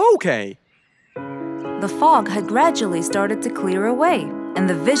 Fox. Okay. The fog had gradually started to clear away, and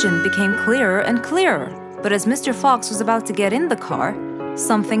the vision became clearer and clearer. But as Mr. Fox was about to get in the car,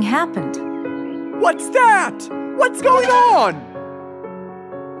 something happened. What's that? What's going on?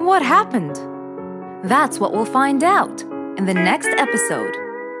 What happened? That's what we'll find out in the next episode.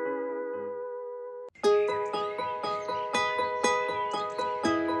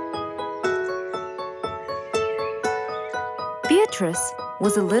 Beatrice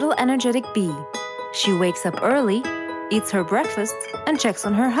was a little energetic bee. She wakes up early, eats her breakfast, and checks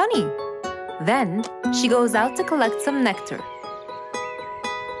on her honey. Then, she goes out to collect some nectar.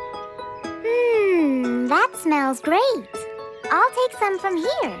 That smells great. I'll take some from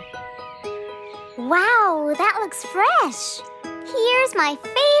here. Wow, that looks fresh. Here's my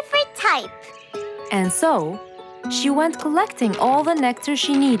favorite type. And so, she went collecting all the nectar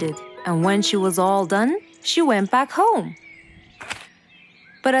she needed, and when she was all done, she went back home.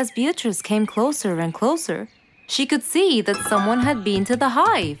 But as Beatrice came closer and closer, she could see that someone had been to the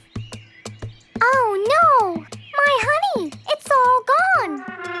hive. Oh no! My honey! It's all gone!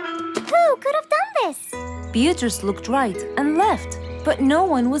 Who could have done this? Beatrice looked right and left, but no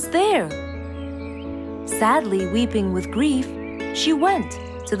one was there. Sadly weeping with grief, she went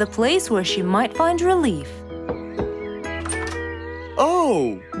to the place where she might find relief.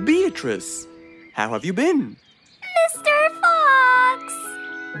 Oh, Beatrice, how have you been? Mr. Fox!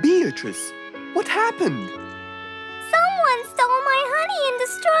 Beatrice, what happened? Someone stole my honey and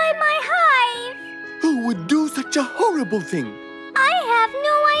destroyed my hive! Who would do such a horrible thing? I have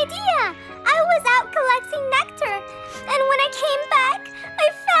no idea! I was out collecting nectar, and when I came back,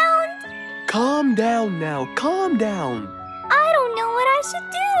 I found... Calm down now, calm down. I don't know what I should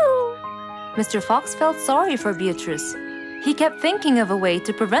do! Mr. Fox felt sorry for Beatrice. He kept thinking of a way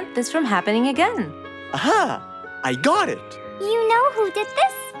to prevent this from happening again. Aha! I got it! You know who did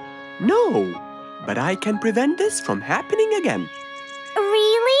this? No, but I can prevent this from happening again.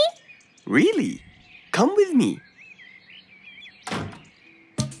 Really? Really? Come with me.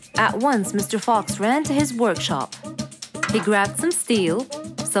 At once, Mr. Fox ran to his workshop. He grabbed some steel,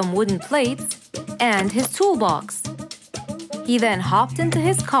 some wooden plates, and his toolbox. He then hopped into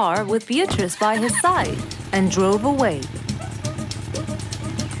his car with Beatrice by his side and drove away.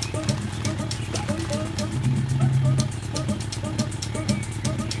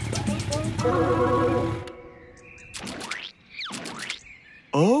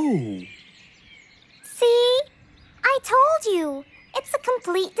 Oh, See? I told you. It's a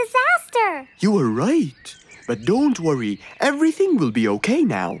complete disaster. you were right. But don't worry, everything will be okay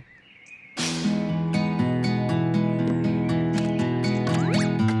now.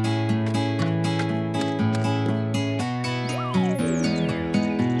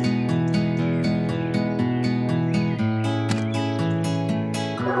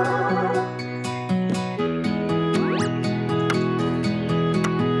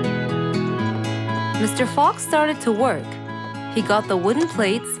 Mr. Fox started to work. He got the wooden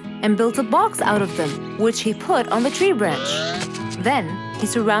plates and built a box out of them, which he put on the tree branch. Then, he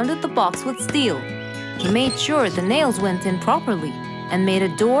surrounded the box with steel. He made sure the nails went in properly and made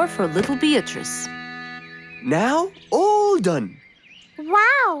a door for little Beatrice. Now, all done.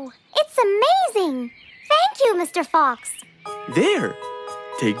 Wow, it's amazing. Thank you, Mr. Fox. There,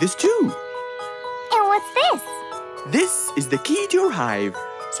 take this too. And what's this? This is the key to your hive,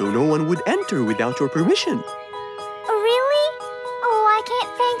 so no one would enter without your permission. Really? Oh, I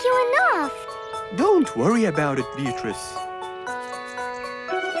can't thank you enough. Don't worry about it, Beatrice.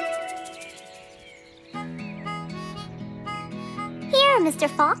 Here, Mr.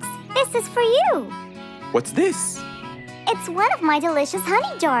 Fox, this is for you. What's this? It's one of my delicious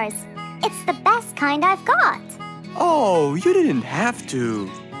honey jars. It's the best kind I've got. Oh, you didn't have to.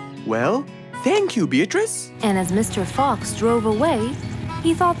 Well, thank you, Beatrice. And as Mr. Fox drove away,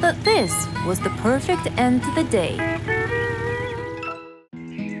 he thought that this was the perfect end to the day.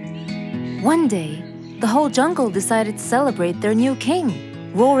 One day, the whole jungle decided to celebrate their new king,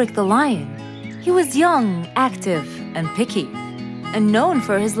 Rorik the lion. He was young, active, and picky, and known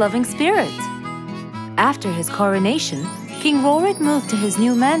for his loving spirit. After his coronation, King Rorik moved to his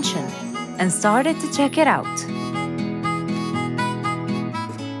new mansion and started to check it out.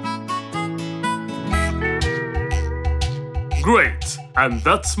 Great! And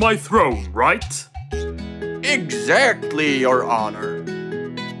that's my throne, right? Exactly, Your Honor.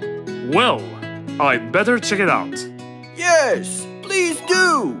 Well, I'd better check it out. Yes, please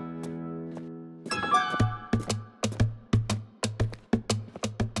do.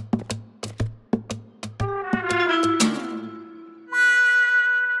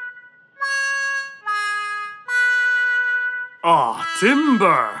 Ah,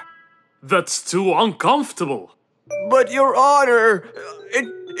 timber! That's too uncomfortable. But, Your Honor,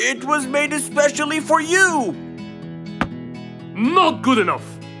 it was made especially for you. Not good enough.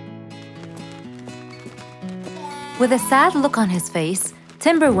 With a sad look on his face,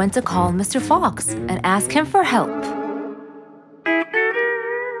 Timber went to call Mr. Fox and ask him for help.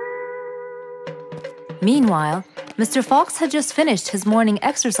 Meanwhile, Mr. Fox had just finished his morning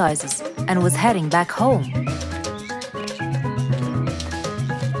exercises and was heading back home.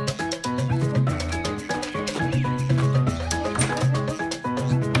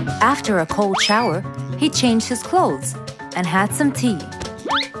 After a cold shower, he changed his clothes and had some tea.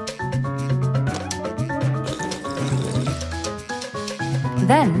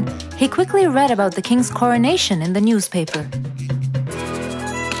 Then, He quickly read about the king's coronation in the newspaper.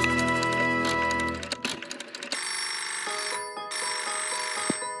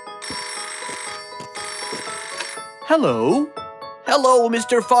 Hello? Hello,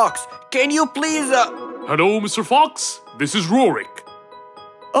 Mr. Fox. Can you please, Hello, Mr. Fox. This is Rorik.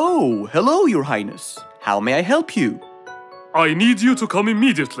 Oh, hello, Your Highness. How may I help you? I need you to come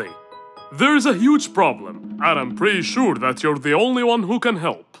immediately. There is a huge problem, and I'm pretty sure that you're the only one who can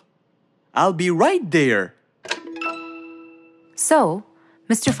help. I'll be right there. So,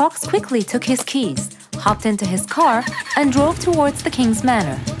 Mr. Fox quickly took his keys, hopped into his car, and drove towards the king's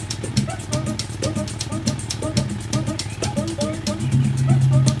manor.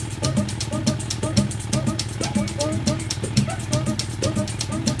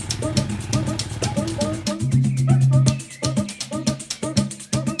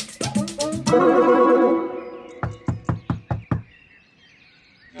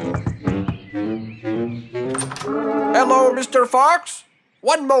 Hello, Mr. Fox.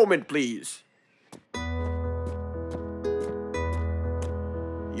 One moment, please.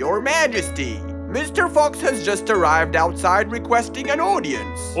 Your Majesty, Mr. Fox has just arrived outside requesting an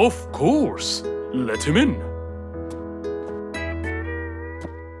audience. Of course. Let him in.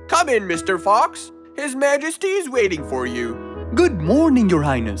 Come in, Mr. Fox. His Majesty is waiting for you. Good morning, Your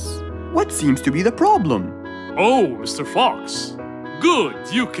Highness. What seems to be the problem? Oh, Mr. Fox. Good,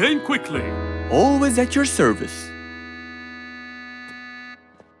 you came quickly. Always at your service.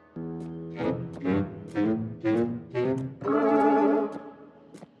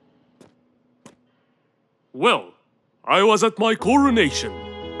 Well, I was at my coronation,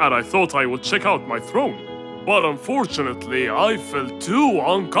 and I thought I would check out my throne. But unfortunately, I felt too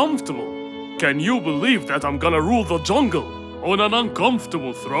uncomfortable. Can you believe that I'm gonna rule the jungle on an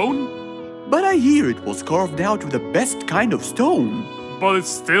uncomfortable throne? But I hear it was carved out with the best kind of stone. But it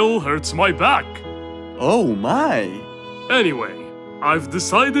still hurts my back. Oh my! Anyway, I've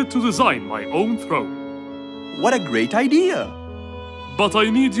decided to design my own throne. What a great idea! But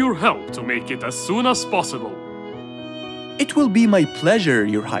I need your help to make it as soon as possible. It will be my pleasure,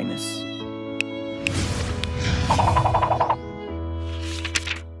 Your Highness.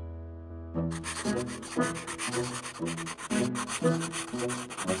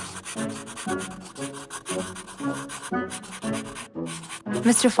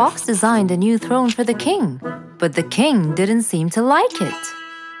 Mr. Fox designed a new throne for the king, but the king didn't seem to like it.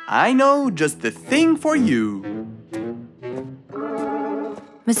 I know just the thing for you.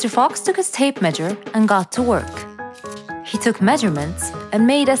 Mr. Fox took his tape measure and got to work. He took measurements and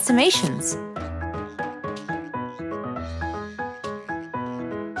made estimations.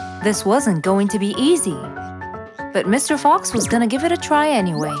 This wasn't going to be easy, but Mr. Fox was gonna give it a try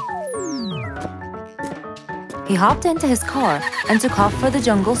anyway. He hopped into his car and took off for the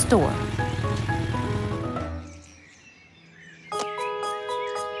jungle store.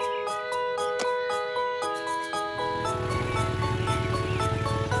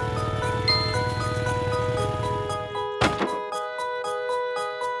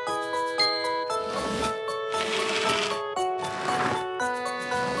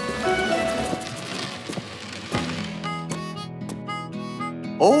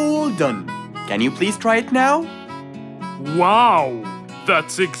 All done. Can you please try it now? Wow!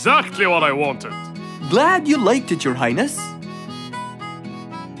 That's exactly what I wanted. Glad you liked it, Your Highness.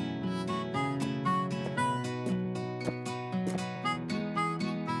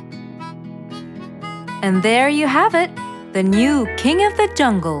 And there you have it, the new King of the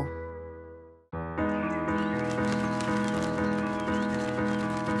Jungle.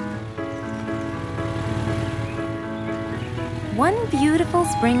 One beautiful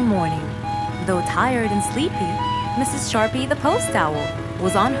spring morning, though tired and sleepy, Mrs. Sharpie the post owl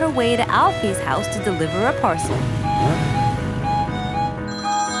was on her way to Alfie's house to deliver a parcel.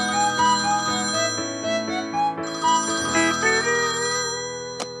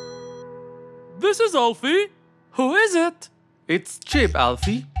 This is Alfie. Who is it? It's Chip,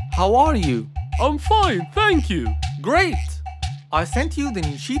 Alfie. How are you? I'm fine, thank you. Great! I sent you the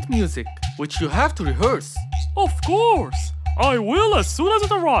new sheet music, which you have to rehearse. Of course! I will as soon as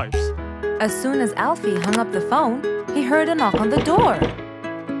it arrives. As soon as Alfie hung up the phone, he heard a knock on the door.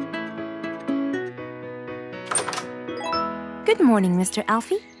 Good morning, Mr.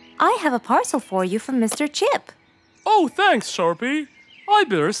 Alfie. I have a parcel for you from Mr. Chip. Oh, thanks, Sharpie. I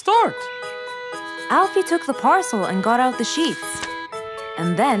better start. Alfie took the parcel and got out the sheets.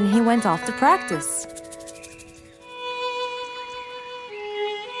 And then he went off to practice.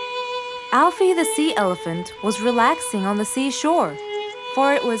 Alfie the sea elephant was relaxing on the seashore,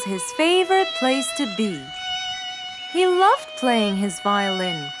 for it was his favorite place to be. He loved playing his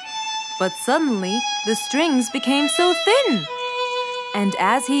violin, But suddenly, the strings became so thin. And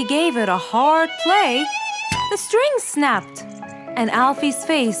as he gave it a hard play, the strings snapped, and Alfie's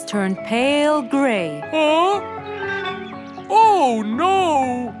face turned pale gray. Huh? Oh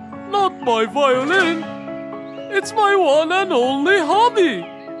no! Not my violin! It's my one and only hobby!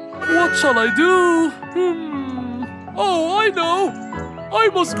 What shall I do? Oh, I know! I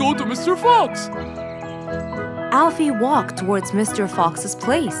must go to Mr. Fox! Alfie walked towards Mr. Fox's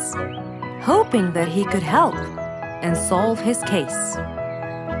place, hoping that he could help and solve his case.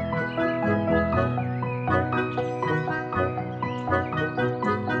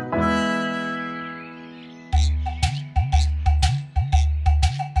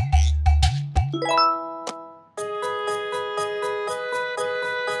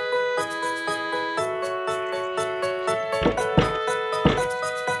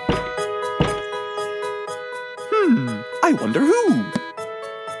 I wonder who?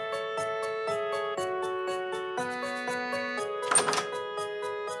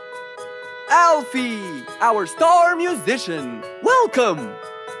 Alfie, our star musician. Welcome.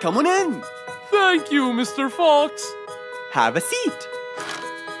 Come on in. Thank you, Mr. Fox. Have a seat.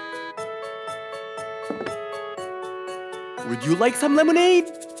 Would you like some lemonade?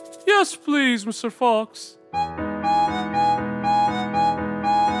 Yes, please, Mr. Fox.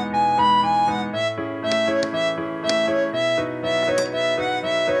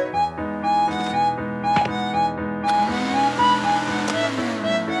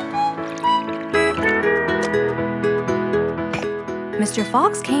 Mr.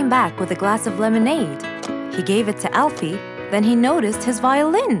 Fox came back with a glass of lemonade. He gave it to Alfie, then he noticed his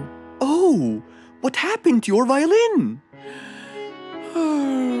violin. Oh, what happened to your violin?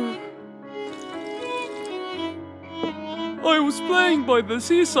 I was playing by the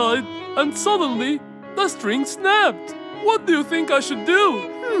seaside and suddenly the string snapped. What do you think I should do?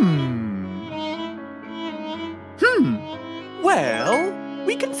 Well,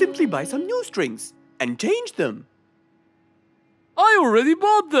 we can simply buy some new strings and change them. I already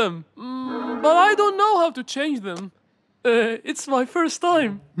bought them, but I don't know how to change them. It's my first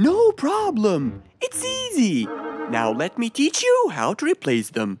time. No problem. It's easy. Now let me teach you how to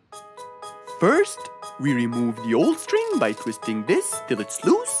replace them. First, we remove the old string by twisting this till it's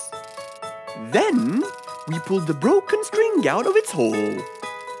loose. Then, we pull the broken string out of its hole.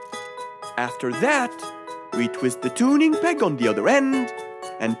 After that, we twist the tuning peg on the other end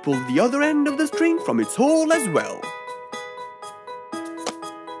and pull the other end of the string from its hole as well.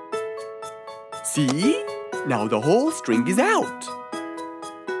 See? Now the whole string is out.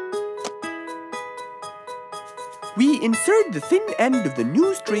 We insert the thin end of the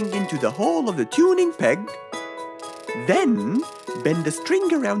new string into the hole of the tuning peg. Then, bend the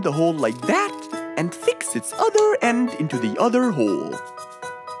string around the hole like that and fix its other end into the other hole.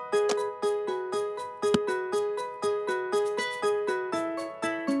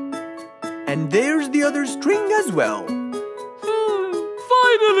 And there's the other string as well.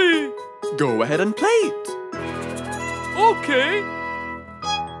 Finally! Go ahead and play it. Okay.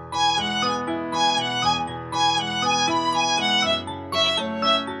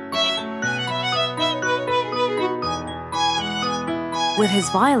 With his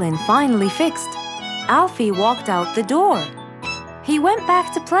violin finally fixed, Alfie walked out the door. He went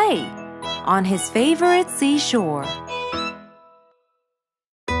back to play on his favorite seashore.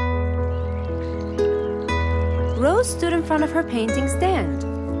 Rose stood in front of her painting stand,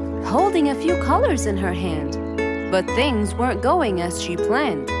 holding a few colors in her hand. But things weren't going as she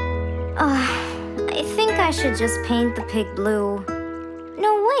planned. I think I should just paint the pig blue.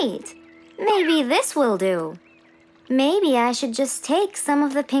 No, wait. Maybe this will do. Maybe I should just take some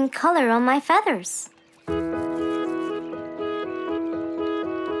of the pink color on my feathers.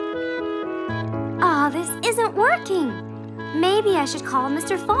 This isn't working. Maybe I should call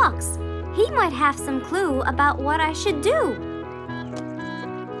Mr. Fox. He might have some clue about what I should do.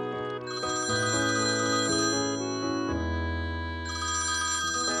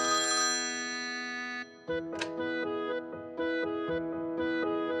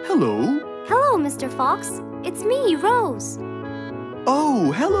 Hello. Hello, Mr. Fox. It's me, Rose.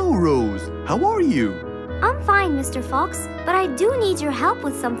 Oh, hello, Rose. How are you? I'm fine, Mr. Fox, but I do need your help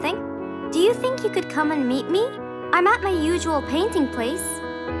with something. Do you think you could come and meet me? I'm at my usual painting place.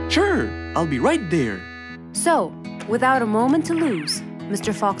 Sure, I'll be right there. So, without a moment to lose,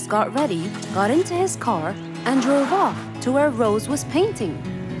 Mr. Fox got ready, got into his car, and drove off to where Rose was painting.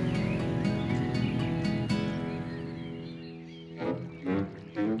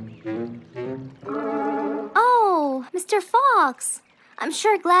 Oh, Mr. Fox, I'm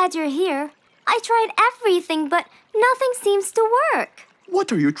sure glad you're here. I tried everything, but nothing seems to work.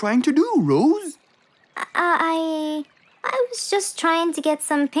 What are you trying to do, Rose? I was just trying to get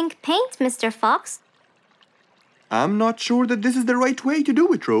some pink paint, Mr. Fox. I'm not sure that this is the right way to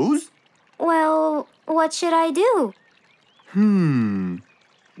do it, Rose. Well, what should I do?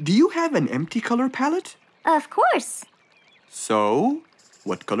 Do you have an empty color palette? Of course. So,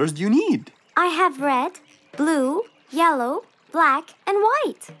 what colors do you need? I have red, blue, yellow, black, and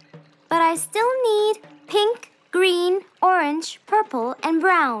white. But I still need pink, green, orange, purple, and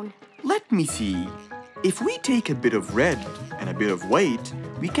brown. Let me see. If we take a bit of red and a bit of white,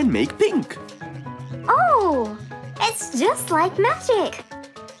 we can make pink. Oh, it's just like magic.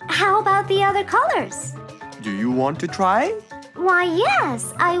 How about the other colors? Do you want to try? Why,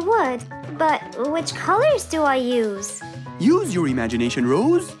 yes, I would. But which colors do I use? Use your imagination,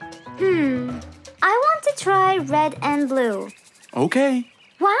 Rose. I want to try red and blue. Okay.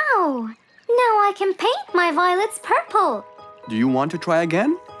 Wow! Now I can paint my violets purple. Do you want to try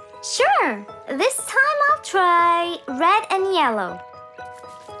again? Sure. This time I'll try red and yellow.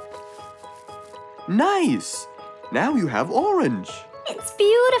 Nice! Now you have orange. It's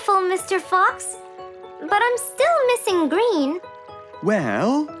beautiful, Mr. Fox. But I'm still missing green.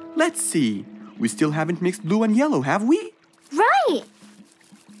 Well, let's see. We still haven't mixed blue and yellow, have we? Right!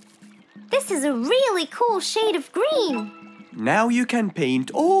 This is a really cool shade of green. Now you can paint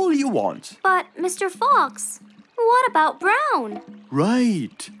all you want. But, Mr. Fox, what about brown?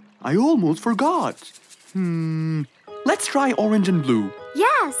 Right. I almost forgot. Let's try orange and blue.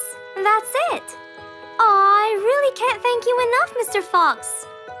 Yes, that's it. I really can't thank you enough, Mr. Fox.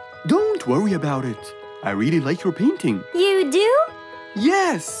 Don't worry about it. I really like your painting. You do?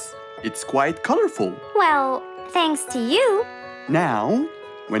 Yes, it's quite colorful. Well, thanks to you. Now,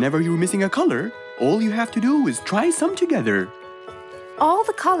 whenever you're missing a color, all you have to do is try some together. All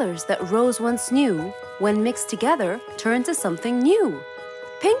the colors that Rose once knew, when mixed together, turned to something new.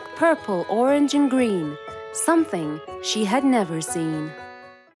 Pink, purple, orange, and green. Something she had never seen.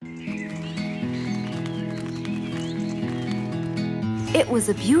 It was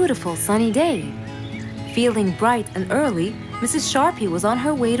a beautiful sunny day. Feeling bright and early, Mrs. Sharpie was on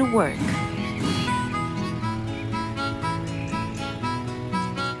her way to work.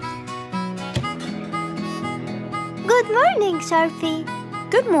 Good morning, Sharpie.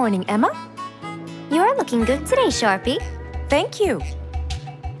 Good morning, Emma. You're looking good today, Sharpie. Thank you.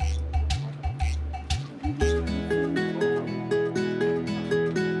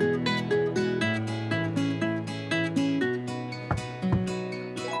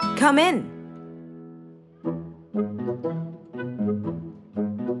 Come in.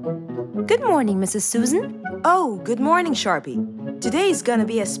 Good morning, Mrs. Susan. Oh, good morning, Sharpie. Today's gonna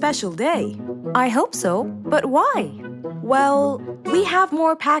be a special day. I hope so, but why? Well, we have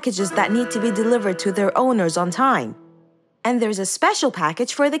more packages that need to be delivered to their owners on time. And there's a special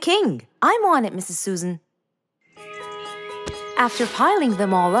package for the king. I'm on it, Mrs. Susan. After piling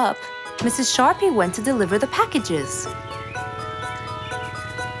them all up, Mrs. Sharpie went to deliver the packages.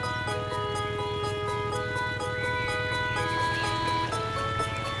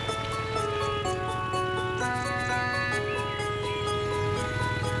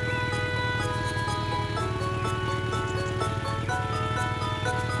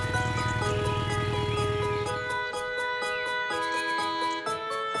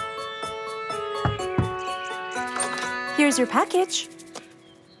 Here's your package.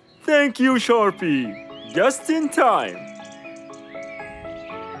 Thank you, Sharpie. Just in time.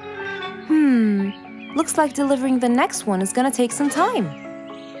 Looks like delivering the next one is gonna take some time.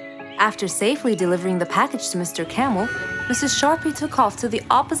 After safely delivering the package to Mr. Camel, Mrs. Sharpie took off to the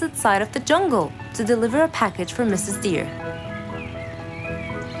opposite side of the jungle to deliver a package for Mrs. Deer.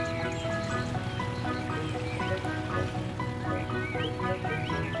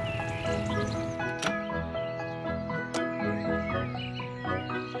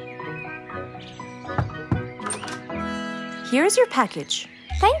 Here's your package.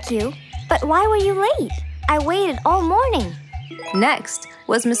 Thank you. But why were you late? I waited all morning. Next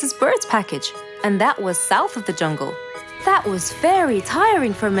was Mrs. Bird's package, and that was south of the jungle. That was very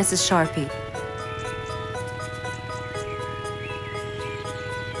tiring for Mrs. Sharpie.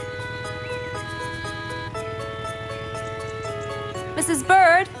 Mrs.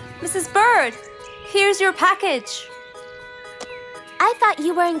 Bird! Mrs. Bird! Here's your package. I thought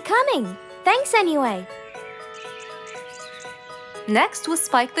you weren't coming. Thanks anyway. Next was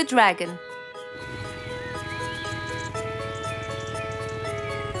Spike the Dragon.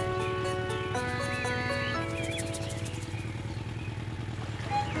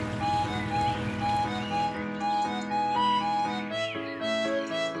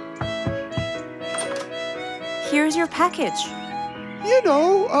 Here's your package.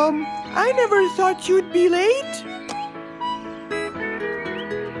 I never thought you'd be late.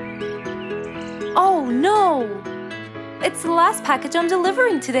 Oh no! It's the last package I'm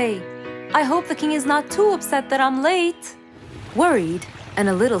delivering today. I hope the king is not too upset that I'm late. Worried and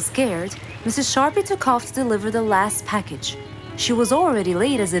a little scared, Mrs. Sharpie took off to deliver the last package. She was already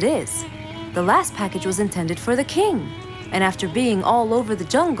late as it is. The last package was intended for the king, and after being all over the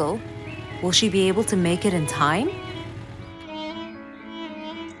jungle, will she be able to make it in time?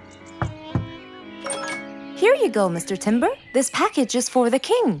 Here you go, Mr. Timber. This package is for the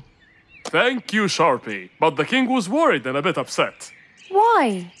king. Thank you, Sharpie, but the king was worried and a bit upset.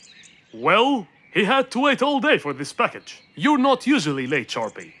 Why? Well, he had to wait all day for this package. You're not usually late,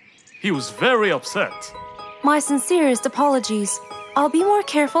 Sharpie. He was very upset. My sincerest apologies. I'll be more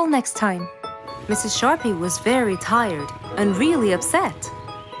careful next time. Mrs. Sharpie was very tired and really upset.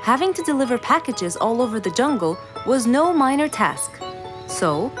 Having to deliver packages all over the jungle was no minor task.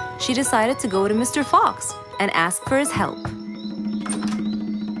 So, she decided to go to Mr. Fox and ask for his help.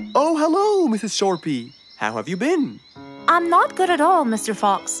 Oh, hello, Mrs. Sharpie. How have you been? I'm not good at all, Mr.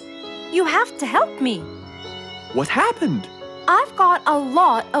 Fox. You have to help me. What happened? I've got a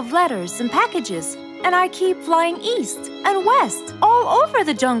lot of letters and packages, and I keep flying east and west all over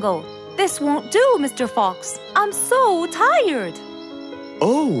the jungle. This won't do, Mr. Fox. I'm so tired.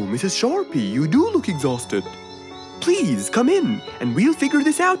 Oh, Mrs. Sharpie, you do look exhausted. Please, come in, and we'll figure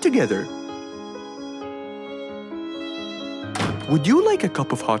this out together. Would you like a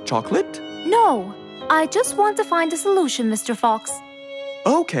cup of hot chocolate? No, I just want to find a solution, Mr. Fox.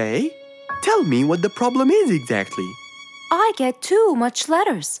 Okay. Tell me what the problem is exactly. I get too much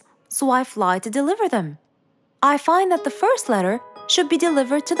letters, so I fly to deliver them. I find that the first letter should be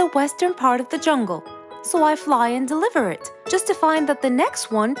delivered to the western part of the jungle, so I fly and deliver it, just to find that the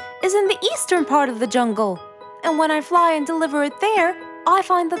next one is in the eastern part of the jungle. And when I fly and deliver it there, I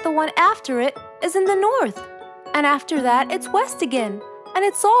find that the one after it is in the north. And after that, it's west again, and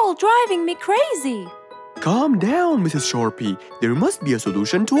it's all driving me crazy. Calm down, Mrs. Sharpie. There must be a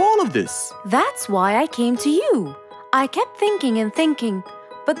solution to all of this. That's why I came to you. I kept thinking and thinking,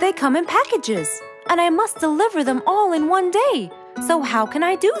 but they come in packages, and I must deliver them all in one day. So how can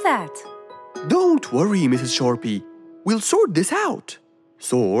I do that? Don't worry, Mrs. Sharpie. We'll sort this out.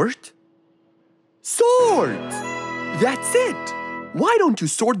 Sort? Sort! That's it! Why don't you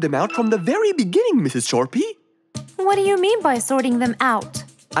sort them out from the very beginning, Mrs. Sharpie? What do you mean by sorting them out?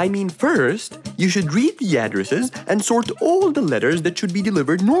 I mean, first, you should read the addresses and sort all the letters that should be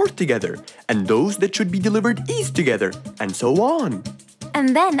delivered north together, and those that should be delivered east together, and so on.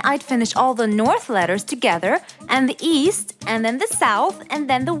 And then I'd finish all the north letters together, and the east, and then the south, and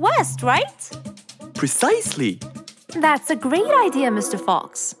then the west, right? Precisely. That's a great idea, Mr.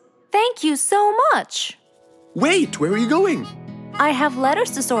 Fox. Thank you so much. Wait, where are you going? I have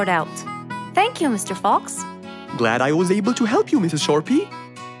letters to sort out. Thank you, Mr. Fox. Glad I was able to help you, Mrs. Sharpie.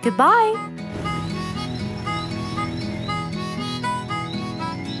 Goodbye.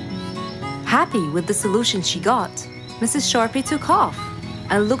 Happy with the solution she got, Mrs. Sharpie took off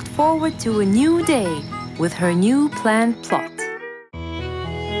and looked forward to a new day with her new planned plot.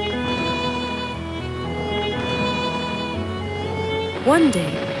 One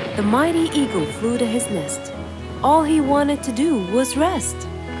day, the mighty eagle flew to his nest. All he wanted to do was rest.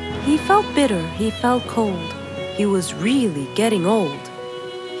 He felt bitter, he felt cold. He was really getting old.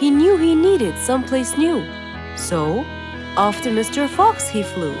 He knew he needed someplace new. So, off to Mr. Fox he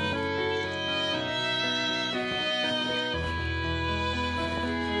flew.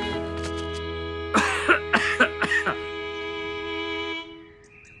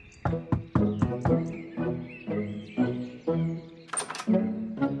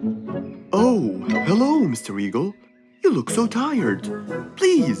 Oh, hello, Mr. Eagle. You look so tired.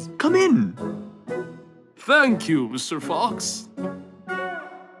 Please, come in. Thank you, Mr. Fox.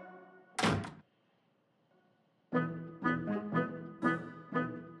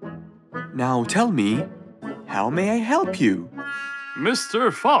 Now tell me, how may I help you?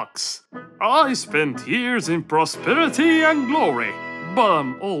 Mr. Fox, I spent years in prosperity and glory, but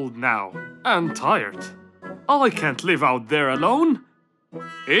I'm old now and tired. I can't live out there alone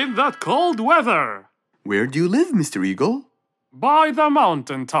in that cold weather. Where do you live, Mr. Eagle? By the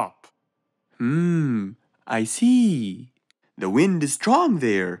mountain top. I see. The wind is strong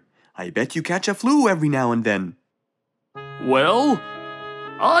there. I bet you catch a flu every now and then. Well,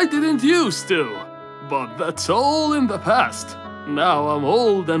 I didn't used to, but that's all in the past. Now I'm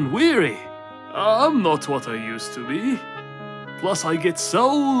old and weary. I'm not what I used to be. Plus I get so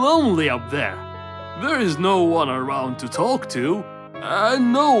lonely up there. There is no one around to talk to,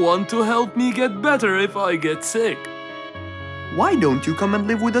 and no one to help me get better if I get sick. Why don't you come and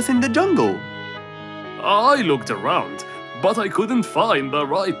live with us in the jungle? I looked around, but I couldn't find the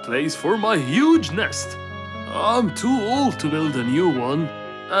right place for my huge nest. I'm too old to build a new one,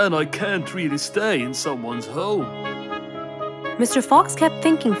 and I can't really stay in someone's home. Mr. Fox kept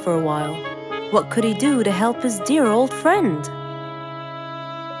thinking for a while. What could he do to help his dear old friend?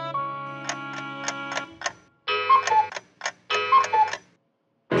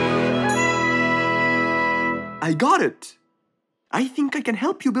 I got it! I think I can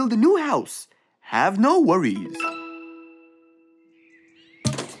help you build a new house. Have no worries.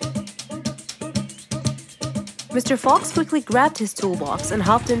 Mr. Fox quickly grabbed his toolbox and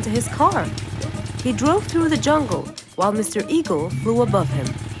hopped into his car. He drove through the jungle while Mr. Eagle flew above him.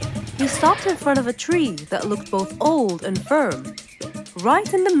 He stopped in front of a tree that looked both old and firm,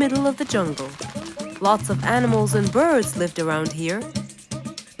 right in the middle of the jungle. Lots of animals and birds lived around here.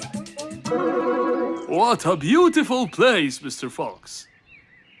 What a beautiful place, Mr. Fox.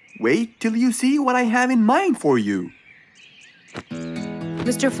 Wait till you see what I have in mind for you.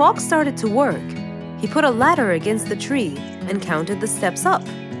 Mr. Fox started to work. He put a ladder against the tree and counted the steps up.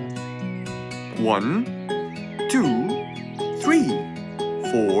 1, 2, 3,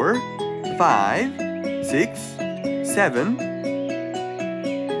 4, 5, 6, 7,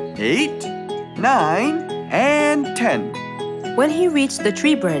 8, 9, and 10. When he reached the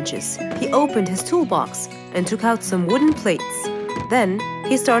tree branches, he opened his toolbox and took out some wooden plates. Then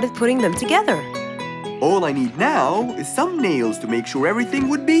he started putting them together. All I need now is some nails to make sure everything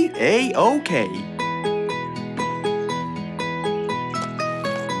would be A-OK.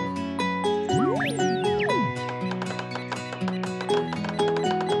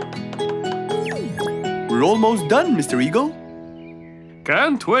 We're almost done, Mr. Eagle.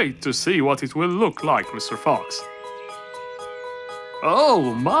 Can't wait to see what it will look like, Mr. Fox.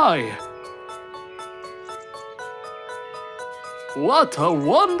 Oh my! What a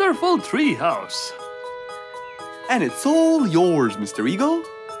wonderful treehouse! And it's all yours, Mr. Eagle.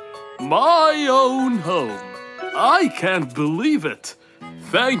 My own home. I can't believe it.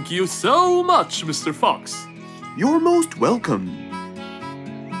 Thank you so much, Mr. Fox. You're most welcome.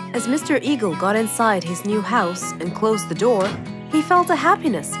 As Mr. Eagle got inside his new house and closed the door, he felt a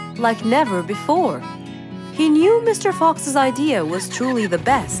happiness like never before. He knew Mr. Fox's idea was truly the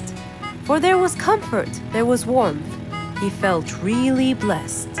best, for there was comfort, there was warmth. He felt really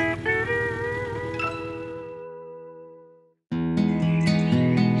blessed.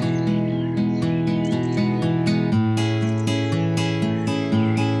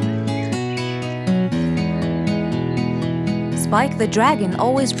 Spike the Dragon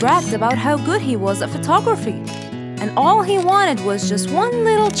always bragged about how good he was at photography. And all he wanted was just one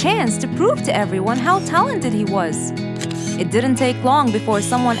little chance to prove to everyone how talented he was. It didn't take long before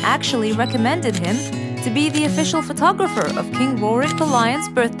someone actually recommended him to be the official photographer of King Rorik the Lion's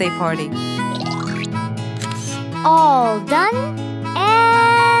birthday party. All done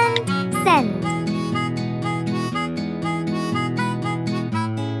and send.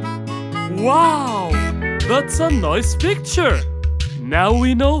 Wow! That's a nice picture! Now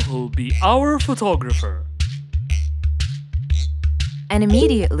we know who'll be our photographer. And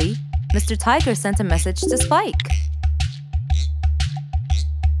immediately, Mr. Tiger sent a message to Spike.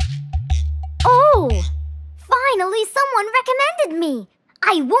 Oh! Finally, someone recommended me.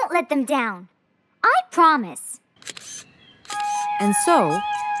 I won't let them down. I promise. And so,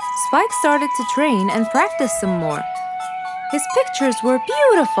 Spike started to train and practice some more. His pictures were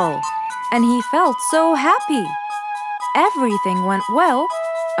beautiful, and he felt so happy. Everything went well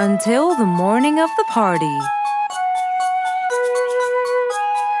until the morning of the party.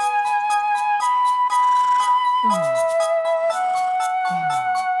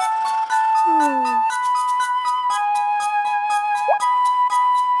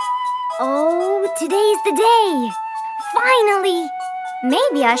 Oh, today's the day. Finally!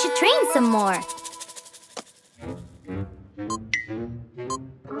 Maybe I should train some more.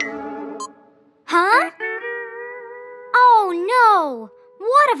 Huh? Oh no!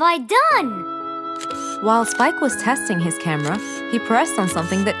 What have I done? While Spike was testing his camera, he pressed on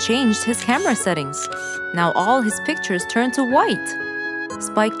something that changed his camera settings. Now all his pictures turned to white.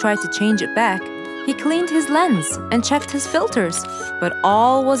 Spike tried to change it back. He cleaned his lens and checked his filters, but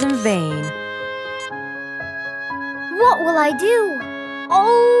all was in vain. What will I do?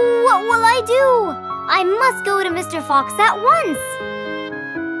 Oh, what will I do? I must go to Mr. Fox at once.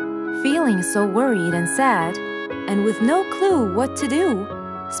 Feeling so worried and sad, and with no clue what to do,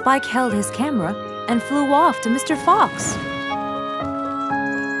 Spike held his camera and flew off to Mr. Fox.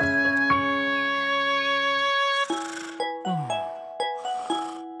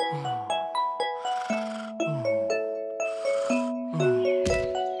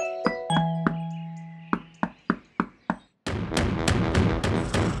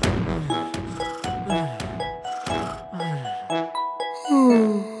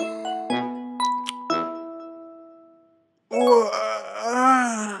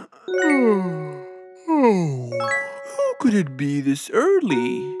 Oh, who could it be this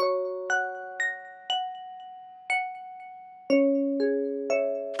early?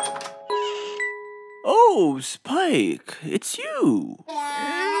 Oh, Spike, it's you.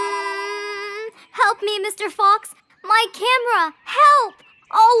 Help me, Mr. Fox. My camera. Help!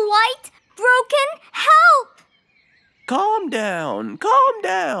 All white, broken. Help! Calm down, calm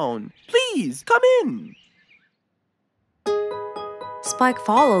down. Please, come in. Spike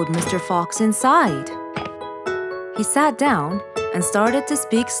followed Mr. Fox inside. He sat down and started to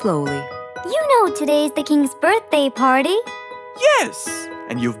speak slowly. You know today's the king's birthday party. Yes,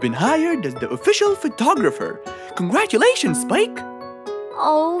 and you've been hired as the official photographer. Congratulations, Spike.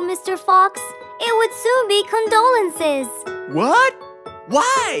 Oh, Mr. Fox, it would soon be condolences. What?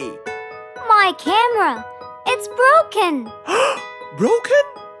 Why? My camera. It's broken. Broken?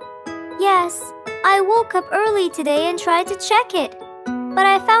 Yes, I woke up early today and tried to check it. But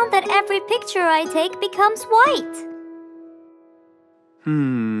I found that every picture I take becomes white.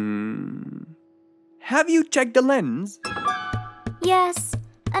 Have you checked the lens? Yes,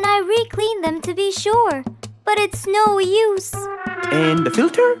 and I re-cleaned them to be sure. But it's no use. And the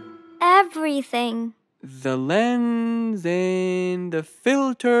filter? Everything. The lens and the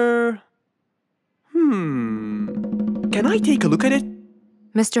filter. Can I take a look at it?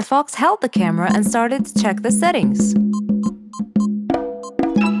 Mr. Fox held the camera and started to check the settings.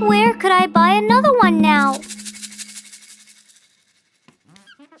 Where could I buy another one now?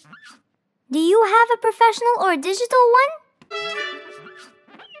 Do you have a professional or digital one?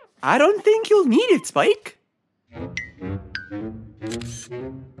 I don't think you'll need it, Spike.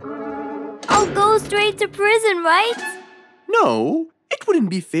 I'll go straight to prison, right? No, it wouldn't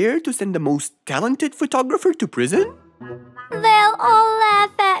be fair to send the most talented photographer to prison. They'll all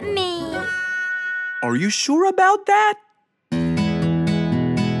laugh at me. Are you sure about that?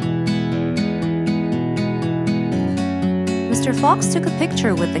 Mr. Fox took a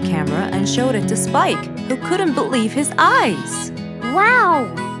picture with the camera and showed it to Spike, who couldn't believe his eyes. Wow,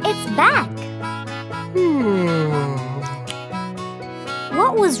 it's back.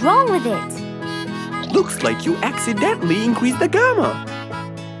 What was wrong with it? Looks like you accidentally increased the gamma.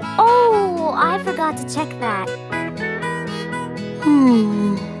 Oh, I forgot to check that.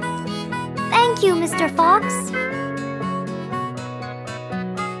 Thank you, Mr. Fox.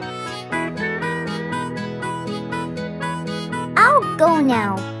 I'll go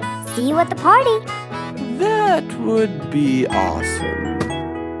now. See you at the party. That would be awesome.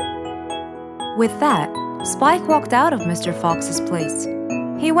 With that, Spike walked out of Mr. Fox's place.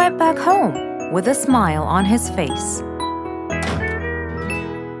 He went back home with a smile on his face.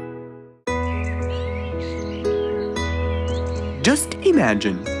 Just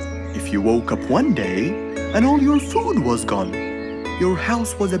imagine if you woke up one day and all your food was gone. Your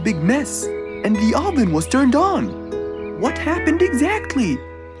house was a big mess and the oven was turned on. What happened exactly?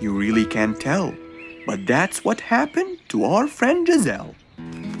 You really can't tell. But that's what happened to our friend Giselle.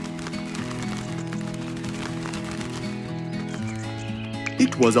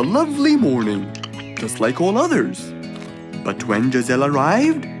 It was a lovely morning, just like all others. But when Giselle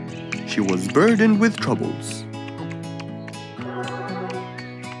arrived, she was burdened with troubles.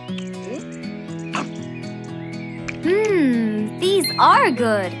 These are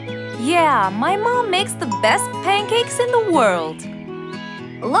good. Yeah, my mom makes the best pancakes in the world.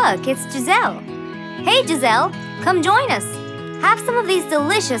 Look, it's Giselle. Hey, Giselle, come join us. Have some of these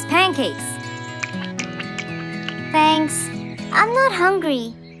delicious pancakes. Thanks. I'm not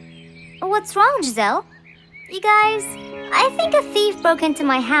hungry. What's wrong, Giselle? You guys, I think a thief broke into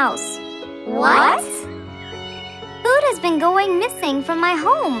my house. What? Food has been going missing from my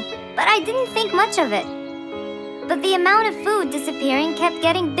home, but I didn't think much of it. But the amount of food disappearing kept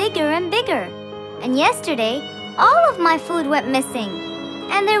getting bigger and bigger. And yesterday, all of my food went missing.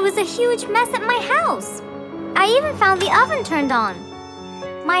 And there was a huge mess at my house. I even found the oven turned on.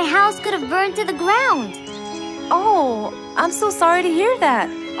 My house could have burned to the ground. Oh, I'm so sorry to hear that.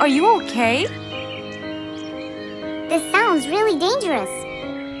 Are you okay? This sounds really dangerous.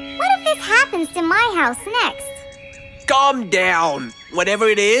 What if this happens to my house next? Calm down. Whatever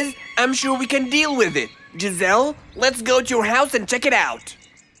it is, I'm sure we can deal with it. Giselle, let's go to your house and check it out.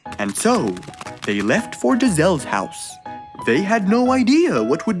 And so, they left for Giselle's house. They had no idea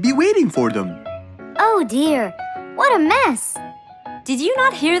what would be waiting for them. Oh dear, what a mess. Did you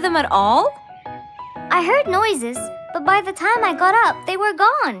not hear them at all? I heard noises, but by the time I got up, they were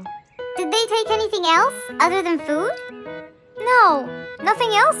gone. Did they take anything else other than food? No,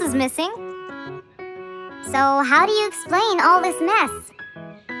 nothing else is missing. So how do you explain all this mess?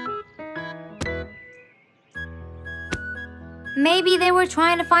 Maybe they were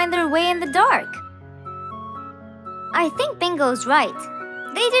trying to find their way in the dark. I think Bingo's right.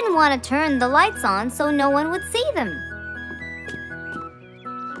 They didn't want to turn the lights on so no one would see them.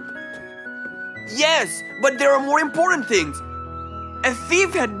 Yes, but there are more important things. A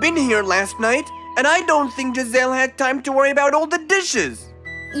thief had been here last night, and I don't think Giselle had time to worry about all the dishes.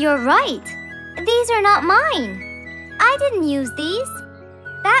 You're right. These are not mine. I didn't use these.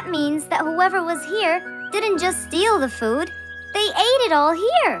 That means that whoever was here didn't just steal the food. They ate it all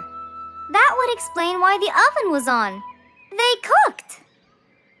here. That would explain why the oven was on. They cooked.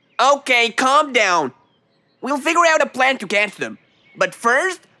 Okay, calm down. We'll figure out a plan to catch them. But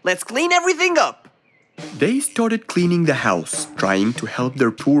first, let's clean everything up. They started cleaning the house, trying to help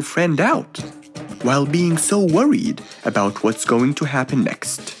their poor friend out, while being so worried about what's going to happen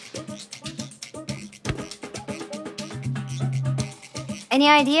next. Any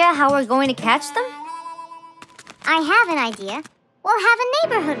idea how we're going to catch them? I have an idea. We'll have a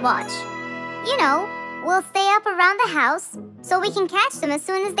neighborhood watch. You know, we'll stay up around the house so we can catch them as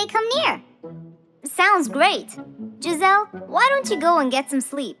soon as they come near. Sounds great. Giselle, why don't you go and get some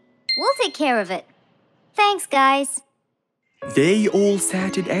sleep? We'll take care of it. Thanks, guys. They all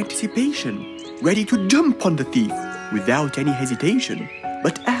sat in anticipation, ready to jump on the thief without any hesitation.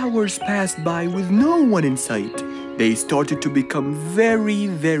 But hours passed by with no one in sight. They started to become very,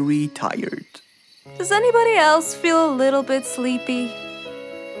 very tired. Does anybody else feel a little bit sleepy?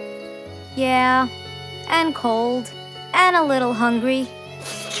 Yeah, and cold, and a little hungry.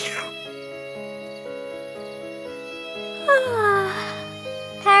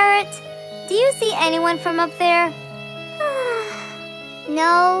 Parrot, Do you see anyone from up there?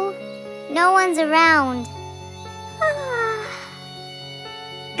 no one's around.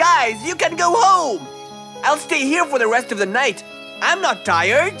 Guys, you can go home. I'll stay here for the rest of the night. I'm not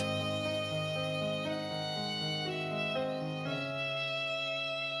tired.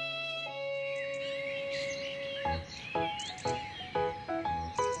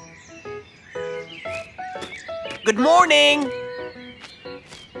 Good morning.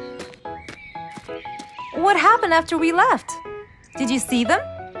 What happened after we left? Did you see them?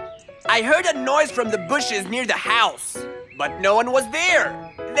 I heard a noise from the bushes near the house, but no one was there.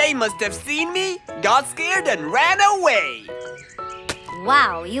 They must have seen me, got scared, and ran away.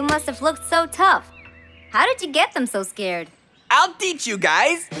 Wow, you must have looked so tough. How did you get them so scared? I'll teach you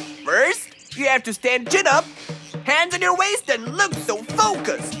guys. First, you have to stand chin up, hands on your waist, and look so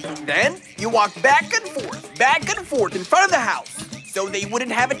focused. Then, you walk back and forth in front of the house, so they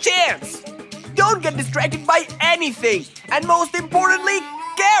wouldn't have a chance. Don't get distracted by anything, and most importantly,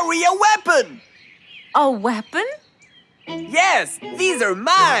 carry a weapon. A weapon? Yes, these are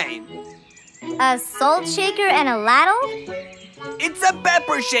mine. A salt shaker and a ladle? It's a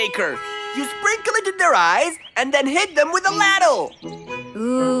pepper shaker. You sprinkle it in their eyes and then hit them with a ladle.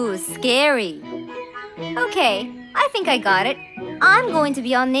 Ooh, scary. Okay, I think I got it. I'm going to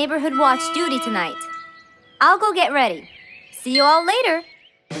be on neighborhood watch duty tonight. I'll go get ready. See you all later.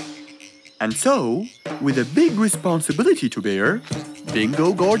 And so, with a big responsibility to bear,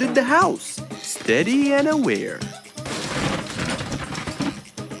 Bingo guarded the house, steady and aware.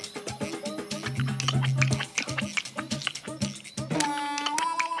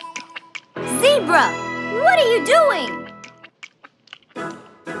 Zebra, what are you doing?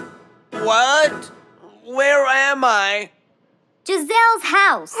 What? Where am I? Giselle's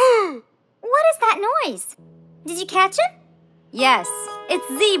house. What is that noise? Did you catch him? Yes, it's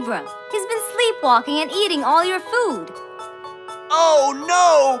Zebra. He's been sleepwalking and eating all your food. Oh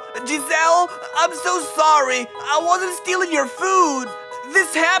no! Giselle, I'm so sorry. I wasn't stealing your food.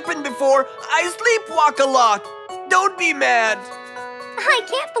 This happened before. I sleepwalk a lot. Don't be mad. I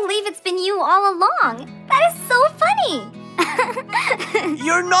can't believe it's been you all along. That is so funny.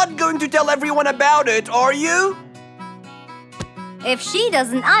 You're not going to tell everyone about it, are you? If she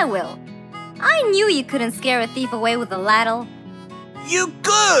doesn't, I will. I knew you couldn't scare a thief away with a ladle. You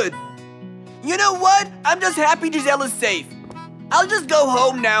could! You know what? I'm just happy Giselle is safe. I'll just go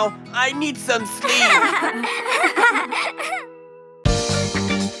home now. I need some sleep.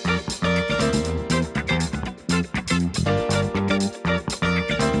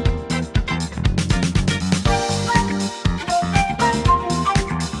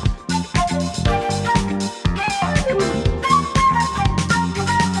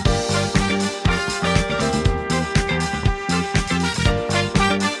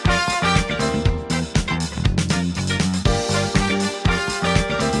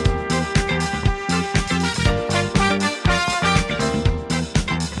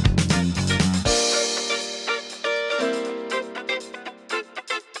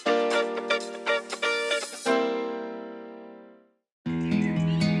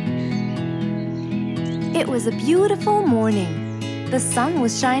 It was a beautiful morning. The sun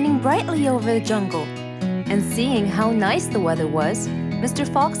was shining brightly over the jungle. And seeing how nice the weather was,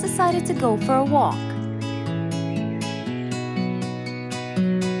 Mr. Fox decided to go for a walk.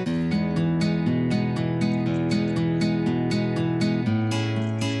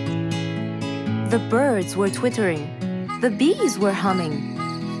 The birds were twittering, the bees were humming,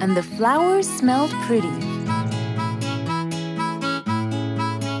 and the flowers smelled pretty.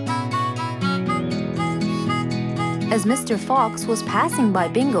 As Mr. Fox was passing by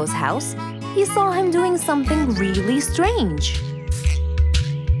Bingo's house, he saw him doing something really strange.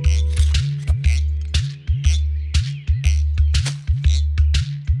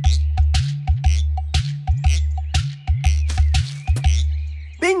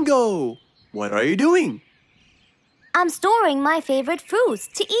 Bingo! What are you doing? I'm storing my favorite fruits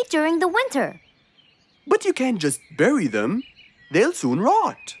to eat during the winter. But you can't just bury them. They'll soon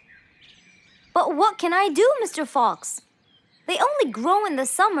rot. But what can I do, Mr. Fox? They only grow in the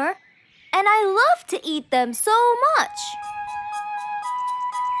summer, and I love to eat them so much.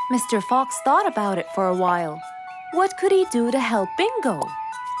 Mr. Fox thought about it for a while. What could he do to help Bingo?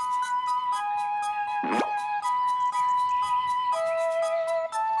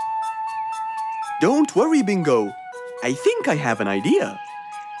 Don't worry, Bingo. I think I have an idea.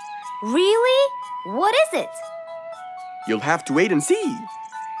 Really? What is it? You'll have to wait and see.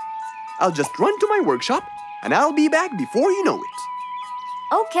 I'll just run to my workshop, and I'll be back before you know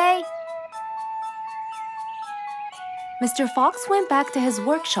it. Okay. Mr. Fox went back to his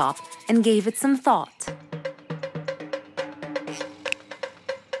workshop and gave it some thought.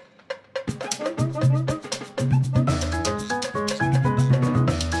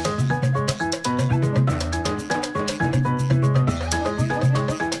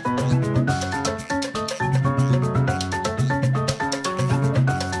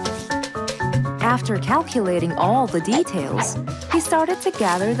 After calculating all the details, he started to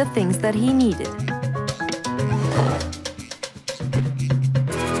gather the things that he needed.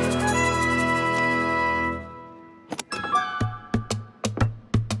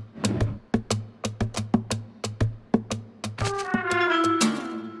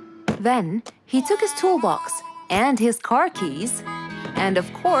 Then, he took his toolbox and his car keys, and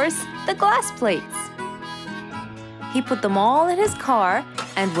of course, the glass plates. He put them all in his car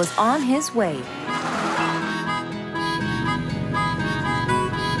and was on his way.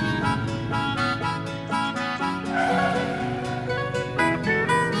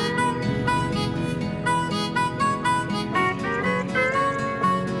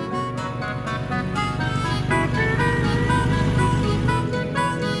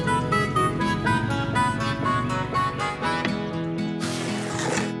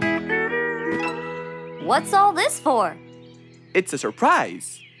 What's all this for? It's a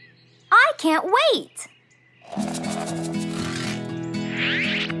surprise. I can't wait!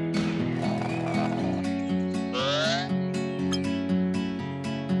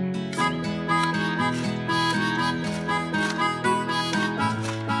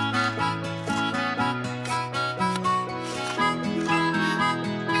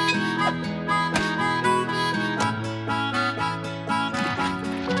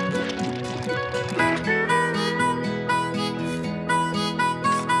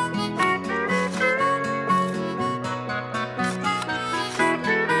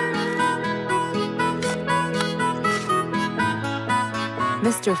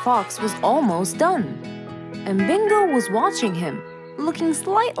 Mr. Fox was almost done, and Bingo was watching him, looking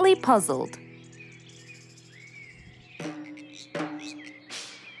slightly puzzled.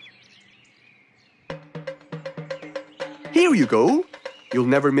 Here you go. You'll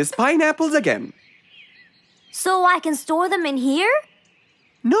never miss pineapples again. So I can store them in here?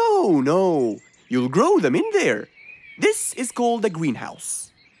 No. You'll grow them in there. This is called a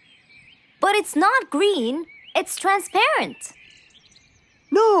greenhouse. But it's not green, it's transparent.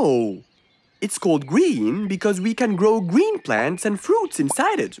 No. It's called green because we can grow green plants and fruits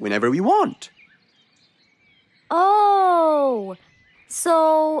inside it whenever we want. Oh,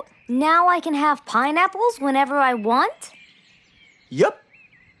 so now I can have pineapples whenever I want? Yup.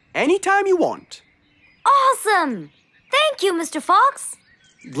 Anytime you want. Awesome! Thank you, Mr. Fox.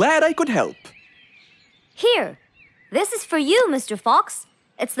 Glad I could help. Here, this is for you, Mr. Fox.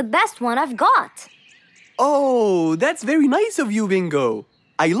 It's the best one I've got. Oh, that's very nice of you, Bingo.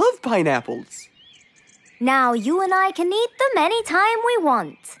 I love pineapples. Now you and I can eat them anytime we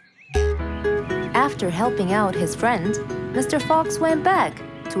want. After helping out his friend, Mr. Fox went back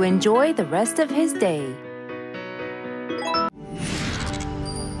to enjoy the rest of his day.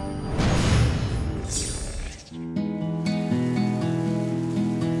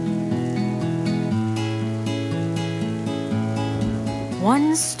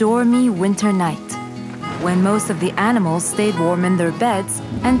 One stormy winter night, when most of the animals stayed warm in their beds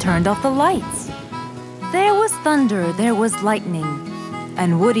and turned off the lights. There was thunder, there was lightning,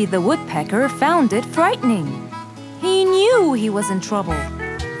 and Woody the Woodpecker found it frightening. He knew he was in trouble,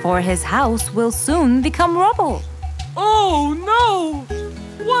 for his house will soon become rubble. Oh no!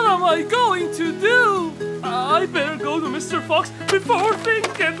 What am I going to do? I better go to Mr. Fox before things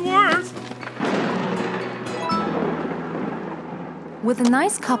get worse. With a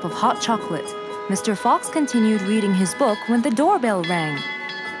nice cup of hot chocolate, Mr. Fox continued reading his book when the doorbell rang.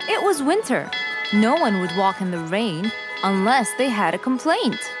 It was winter. No one would walk in the rain unless they had a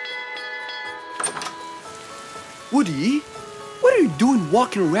complaint. Woody, what are you doing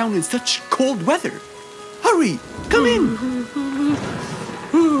walking around in such cold weather? Hurry, come in.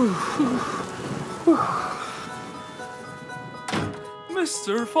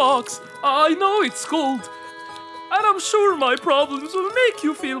 Mr. Fox, I know it's cold, and I'm sure my problems will make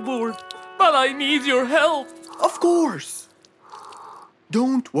you feel bored, but I need your help. Of course.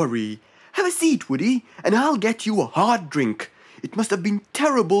 Don't worry. Have a seat, Woody, and I'll get you a hot drink. It must have been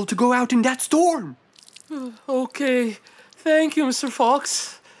terrible to go out in that storm. Okay, thank you, Mr.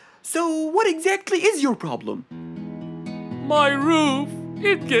 Fox. So, what exactly is your problem? My roof,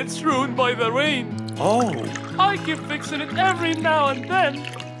 it gets ruined by the rain. Oh. I keep fixing it every now and then,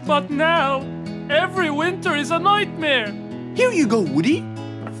 but now, every winter is a nightmare. Here you go, Woody.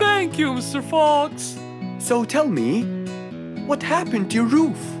 Thank you, Mr. Fox. So tell me, what happened to your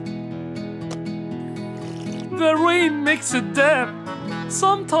roof? The rain makes it damp.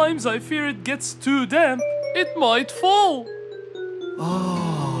 Sometimes I fear it gets too damp. It might fall.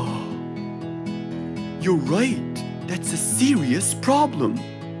 Oh. You're right. That's a serious problem.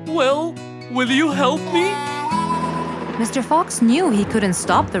 Well, will you help me? Mr. Fox knew he couldn't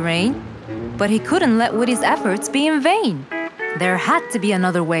stop the rain, but he couldn't let Woody's efforts be in vain. There had to be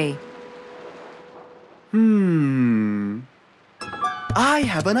another way. I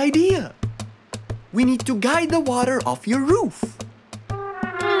have an idea. We need to guide the water off your roof.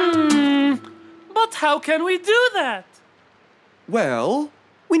 But how can we do that? Well,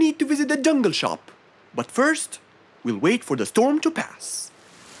 we need to visit the jungle shop. But first, we'll wait for the storm to pass.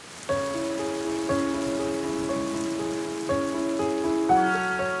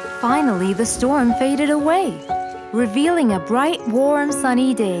 Finally, the storm faded away, revealing a bright, warm,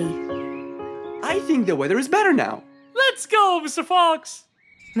 sunny day. I think the weather is better now. Let's go, Mr. Fox.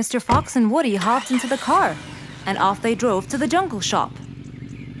 Mr. Fox and Woody hopped into the car, and off they drove to the jungle shop.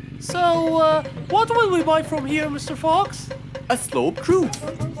 So, what will we buy from here, Mr. Fox? A sloped roof.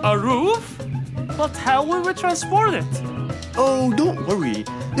 A roof? But how will we transport it? Oh, don't worry.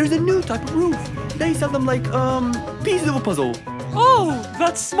 There's a new type of roof. They sell them like, pieces of a puzzle. Oh,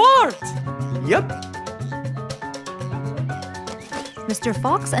 that's smart! Yep. Mr.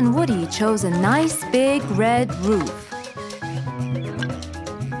 Fox and Woody chose a nice big red roof.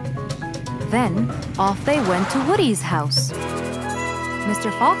 Then, off they went to Woody's house.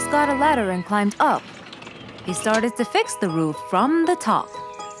 Mr. Fox got a ladder and climbed up. He started to fix the roof from the top.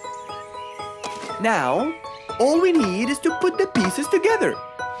 Now, all we need is to put the pieces together.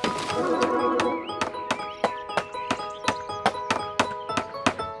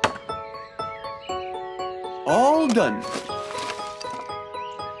 All done.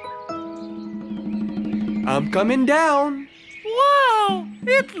 I'm coming down. Wow!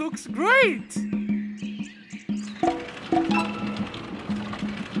 It looks great!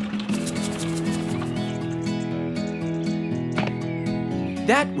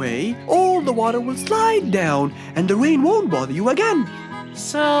 That way, all the water will slide down and the rain won't bother you again.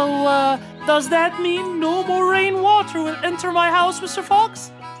 So, does that mean no more rainwater will enter my house, Mr.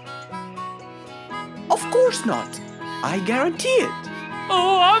 Fox? Of course not. I guarantee it.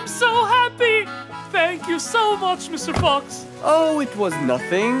 Oh, I'm so happy! Thank you so much, Mr. Fox. Oh, it was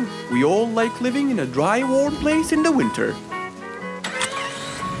nothing. We all like living in a dry, warm place in the winter.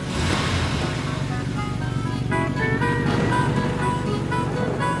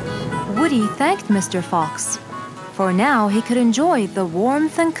 Woody thanked Mr. Fox, for now he could enjoy the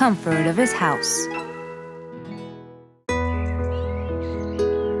warmth and comfort of his house.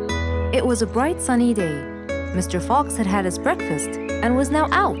 It was a bright sunny day. Mr. Fox had had his breakfast and was now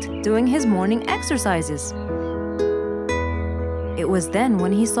out doing his morning exercises. It was then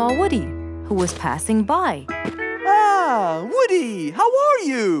when he saw Woody, who was passing by. Ah, Woody, how are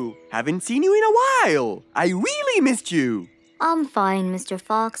you? Haven't seen you in a while. I really missed you. I'm fine, Mr.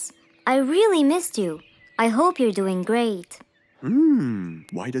 Fox. I really missed you. I hope you're doing great.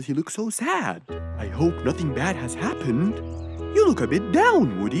 Why does he look so sad? I hope nothing bad has happened. You look a bit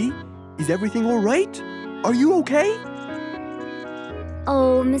down, Woody. Is everything all right? Are you okay?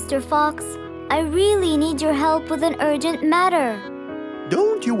 Oh, Mr. Fox, I really need your help with an urgent matter.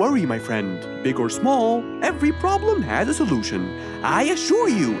 Don't you worry, my friend. Big or small, every problem has a solution. I assure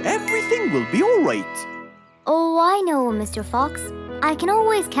you, everything will be all right. Oh, I know, Mr. Fox. I can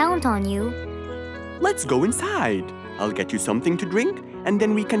always count on you. Let's go inside. I'll get you something to drink, and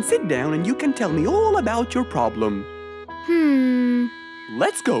then we can sit down and you can tell me all about your problem.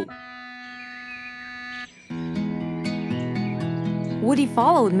 Let's go. Woody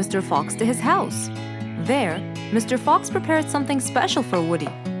followed Mr. Fox to his house. There, Mr. Fox prepared something special for Woody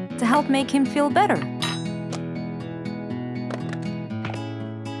to help make him feel better.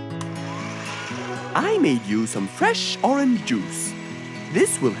 I made you some fresh orange juice.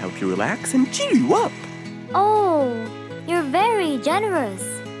 This will help you relax and cheer you up. Oh, you're very generous.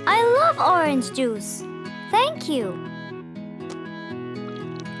 I love orange juice. Thank you.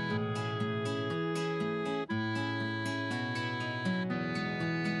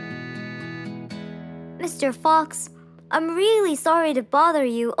 Mr. Fox, I'm really sorry to bother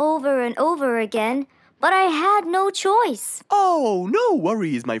you over and over again, but I had no choice. Oh, no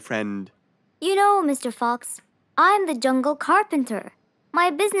worries, my friend. You know, Mr. Fox, I'm the jungle carpenter.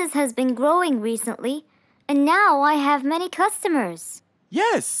 My business has been growing recently, and now I have many customers.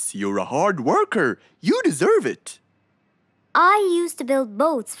 Yes, you're a hard worker. You deserve it. I used to build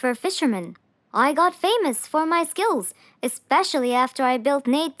boats for fishermen. I got famous for my skills, especially after I built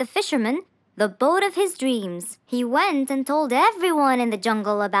Nate the fisherman the boat of his dreams. He went and told everyone in the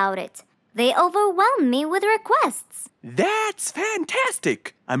jungle about it. They overwhelmed me with requests. That's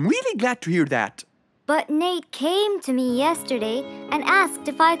fantastic. I'm really glad to hear that. But Nate came to me yesterday and asked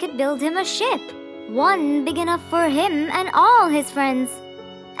if I could build him a ship. One big enough for him and all his friends,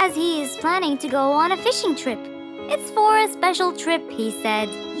 as he is planning to go on a fishing trip. It's for a special trip, he said.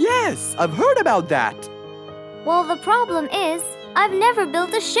 Yes, I've heard about that. Well, the problem is, I've never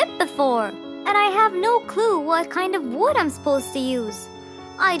built a ship before, and I have no clue what kind of wood I'm supposed to use.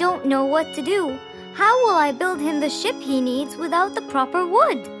 I don't know what to do. How will I build him the ship he needs without the proper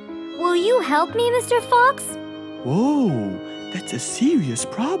wood? Will you help me, Mr. Fox? Whoa, that's a serious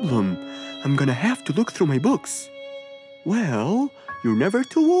problem. I'm gonna have to look through my books. Well, you're never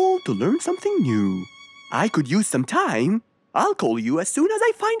too old to learn something new. I could use some time. I'll call you as soon as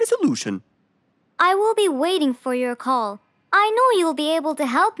I find a solution. I will be waiting for your call. I know you'll be able to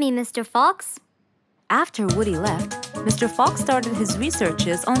help me, Mr. Fox. After Woody left, Mr. Fox started his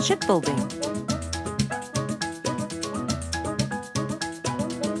researches on shipbuilding.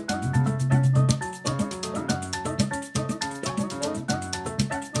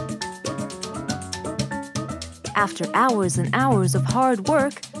 After hours and hours of hard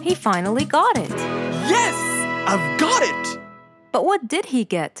work, he finally got it. Yes! I've got it! But what did he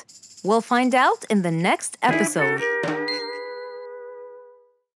get? We'll find out in the next episode.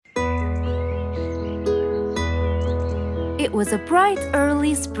 It was a bright,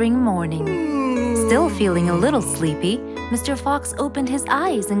 early spring morning. Still feeling a little sleepy, Mr. Fox opened his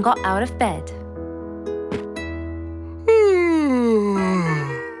eyes and got out of bed.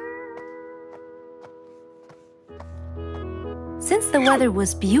 Since the weather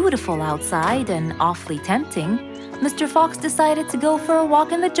was beautiful outside and awfully tempting, Mr. Fox decided to go for a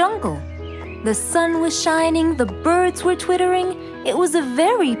walk in the jungle. The sun was shining, the birds were twittering. It was a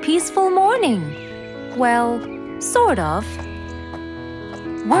very peaceful morning. Well, sort of.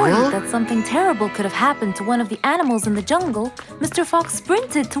 Worried that something terrible could have happened to one of the animals in the jungle, Mr. Fox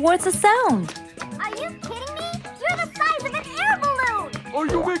sprinted towards the sound. Are you kidding me? You're the size of an air balloon! Are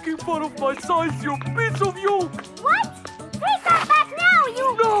you making fun of my size, you piece of you? What? Take that back now,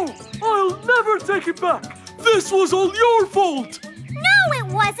 you... No! I'll never take it back! This was all your fault! No, it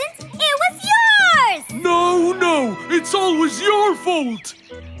wasn't! It was yours! No! It's always your fault!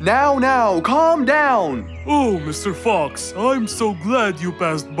 Now, calm down. Oh, Mr. Fox, I'm so glad you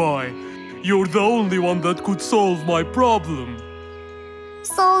passed by. You're the only one that could solve my problem.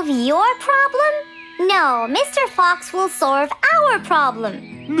 Solve your problem? No, Mr. Fox will solve our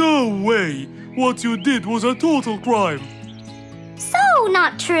problem. No way! What you did was a total crime. So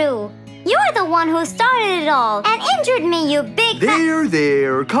not true. You're the one who started it all and injured me, you big...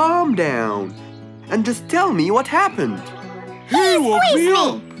 There, calm down. And just tell me what happened. He squeezed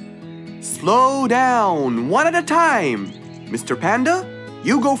me! Slow down, one at a time. Mr. Panda,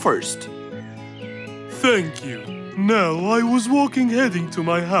 you go first. Thank you. Now, I was walking heading to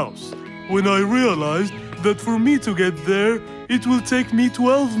my house when I realized that for me to get there, it will take me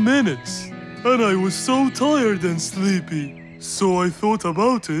 12 minutes. And I was so tired and sleepy. So I thought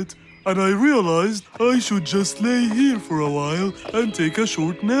about it, and I realized I should just lay here for a while and take a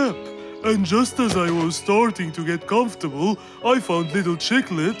short nap. And just as I was starting to get comfortable, I found little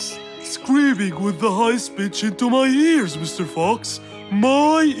chiclets screaming with the highest pitch into my ears, Mr. Fox.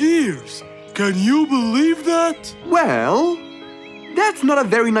 My ears! Can you believe that? Well, that's not a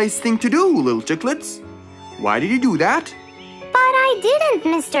very nice thing to do, little chiclets. Why did you do that? But I didn't,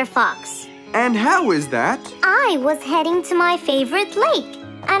 Mr. Fox. And how is that? I was heading to my favorite lake,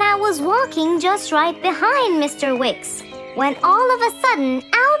 and I was walking just right behind Mr. Wicks, when all of a sudden,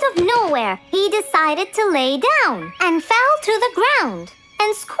 out of nowhere, he decided to lay down and fell to the ground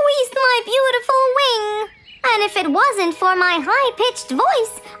and squeezed my beautiful wing. And if it wasn't for my high-pitched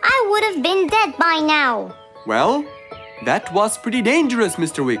voice, I would have been dead by now. Well, that was pretty dangerous,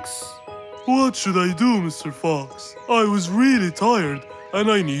 Mr. Wicks. What should I do, Mr. Fox? I was really tired and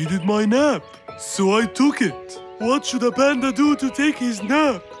I needed my nap. So I took it. What should a panda do to take his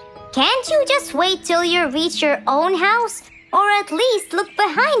nap? Can't you just wait till you reach your own house? Or at least look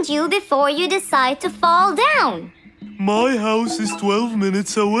behind you before you decide to fall down? My house is 12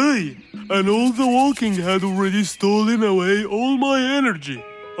 minutes away, and all the walking had already stolen away all my energy.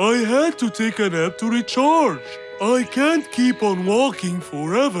 I had to take a nap to recharge. I can't keep on walking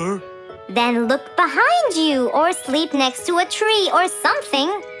forever. Then look behind you or sleep next to a tree or something.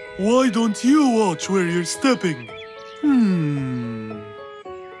 Why don't you watch where you're stepping?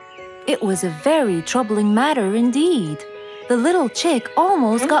 It was a very troubling matter indeed. The little chick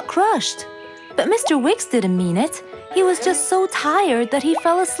almost got crushed. But Mr. Wicks didn't mean it. He was just so tired that he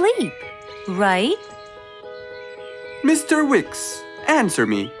fell asleep. Right? Mr. Wicks, answer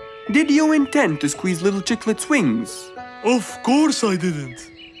me. Did you intend to squeeze little chiclet's wings? Of course I didn't.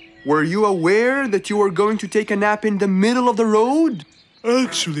 Were you aware that you were going to take a nap in the middle of the road?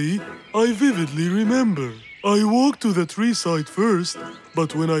 Actually, I vividly remember. I walked to the tree side first,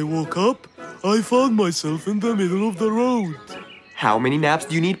 but when I woke up, I found myself in the middle of the road. How many naps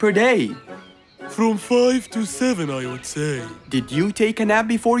do you need per day? From 5 to 7, I would say. Did you take a nap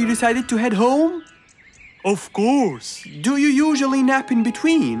before you decided to head home? Of course. Do you usually nap in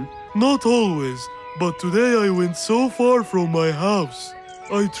between? Not always, but today I went so far from my house.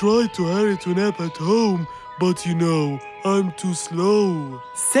 I tried to hurry to nap at home, but you know, I'm too slow.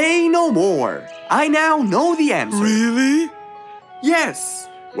 Say no more. I now know the answer. Really? Yes.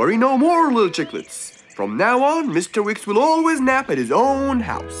 Worry no more, little chiclets. From now on, Mr. Wicks will always nap at his own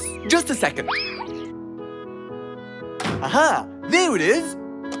house. Just a second. Aha! There it is!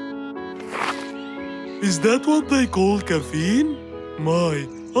 Is that what they call caffeine? My,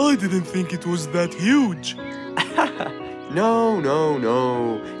 I didn't think it was that huge. No.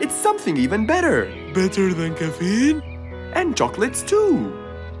 It's something even better. Better than caffeine? And chocolates too.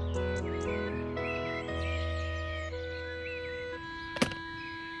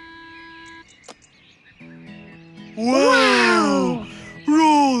 Wow!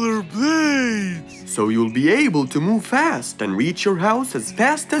 Rollerblades! So you'll be able to move fast and reach your house as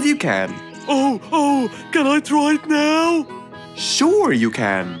fast as you can. Oh, can I try it now? Sure you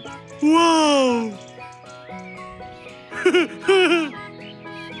can. Wow!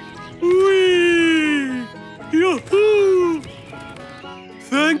 Whee! Yahoo!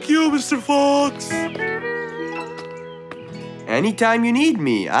 Thank you, Mr. Fox. Anytime you need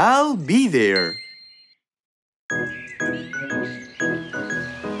me, I'll be there.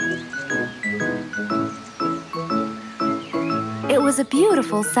 It was a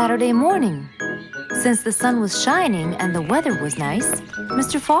beautiful Saturday morning. Since the sun was shining and the weather was nice,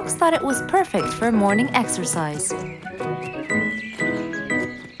 Mr. Fox thought it was perfect for morning exercise.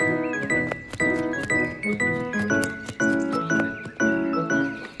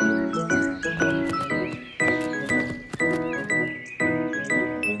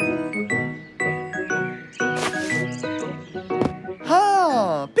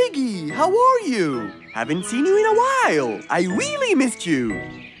 Piggy, how are you? Haven't seen you in a while. I really missed you.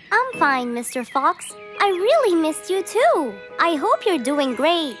 I'm fine, Mr. Fox. I really missed you too. I hope you're doing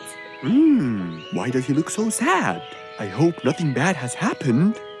great. Why does he look so sad? I hope nothing bad has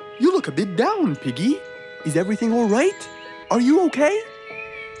happened. You look a bit down, Piggy. Is everything all right? Are you okay?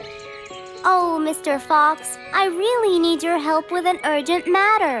 Oh, Mr. Fox, I really need your help with an urgent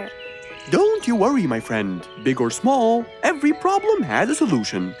matter. Don't you worry, my friend. Big or small, every problem has a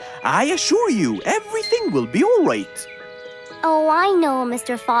solution. I assure you, everything will be all right. Oh, I know,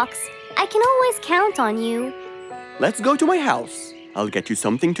 Mr. Fox. I can always count on you. Let's go to my house. I'll get you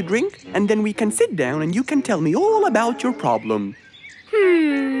something to drink, and then we can sit down and you can tell me all about your problem.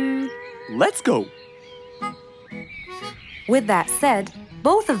 Let's go. With that said,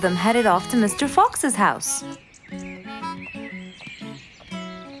 both of them headed off to Mr. Fox's house.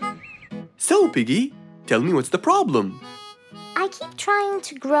 So, Piggy, tell me what's the problem. I keep trying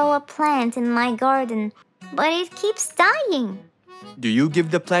to grow a plant in my garden, but it keeps dying. Do you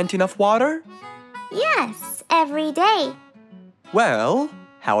give the plant enough water? Yes, every day. Well,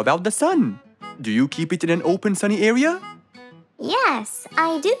 how about the sun? Do you keep it in an open sunny area? Yes,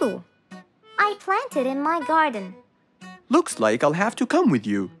 I do. I planted in my garden. Looks like I'll have to come with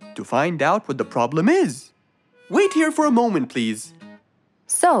you to find out what the problem is. Wait here for a moment, please.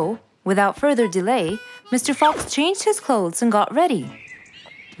 So, without further delay, Mr. Fox changed his clothes and got ready.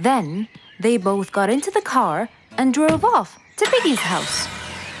 Then, they both got into the car and drove off to Piggy's house.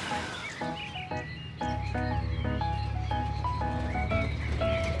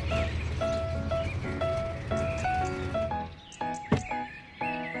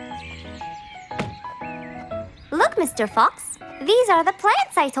 Look, Mr. Fox. These are the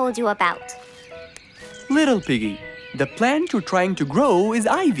plants I told you about. Little Piggy, the plant you're trying to grow is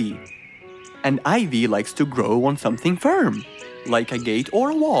ivy. And ivy likes to grow on something firm, like a gate or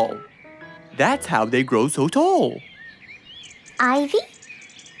a wall. That's how they grow so tall. Ivy?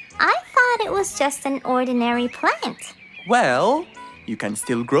 I thought it was just an ordinary plant. Well, you can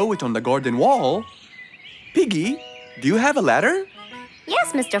still grow it on the garden wall. Piggy, do you have a ladder?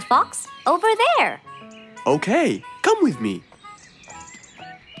 Yes, Mr. Fox. Over there. Okay, come with me.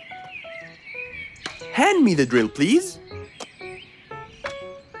 Hand me the drill, please.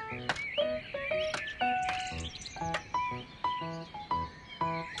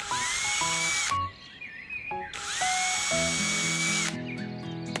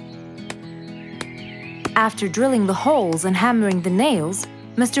 After drilling the holes and hammering the nails,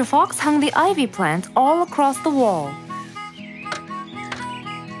 Mr. Fox hung the ivy plant all across the wall.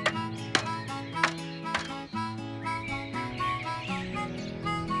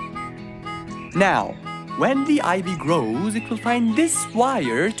 Now, when the ivy grows, it will find this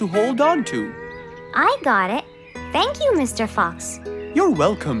wire to hold on to. I got it. Thank you, Mr. Fox. You're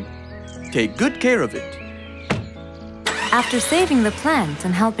welcome. Take good care of it. After saving the plant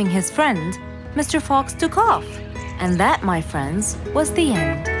and helping his friend, Mr. Fox took off. And that, my friends, was the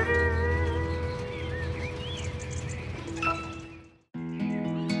end.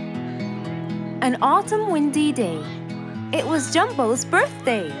 An autumn windy day. It was Jumbo's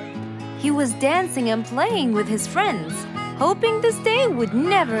birthday. He was dancing and playing with his friends, hoping this day would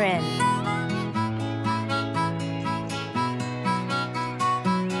never end.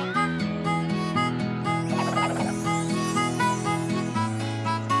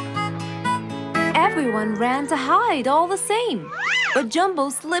 Everyone ran to hide all the same, but Jumbo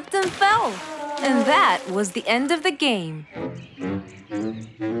slipped and fell. And that was the end of the game.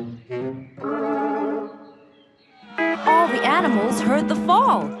 All the animals heard the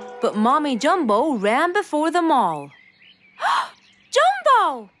fall, but Mommy Jumbo ran before them all.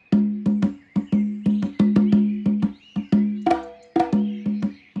 Jumbo!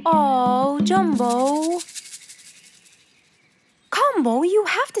 Oh, Jumbo. Combo, you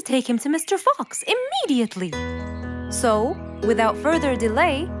have to take him to Mr. Fox immediately. So, without further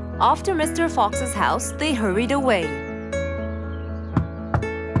delay, off to Mr. Fox's house they hurried away.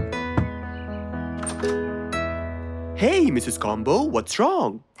 Hey, Mrs. Combo, what's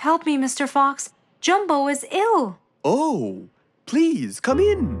wrong? Help me, Mr. Fox. Jumbo is ill. Oh, please, come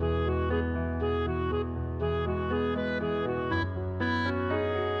in.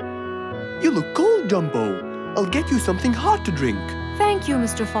 You look cold, Jumbo. I'll get you something hot to drink. Thank you,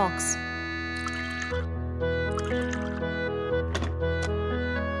 Mr. Fox.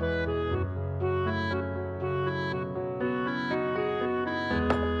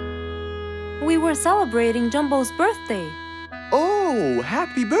 We were celebrating Jumbo's birthday. Oh,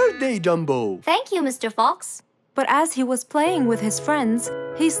 happy birthday, Jumbo. Thank you, Mr. Fox. But as he was playing with his friends,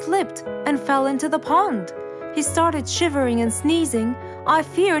 he slipped and fell into the pond. He started shivering and sneezing. I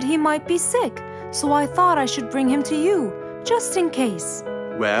feared he might be sick, so I thought I should bring him to you, just in case.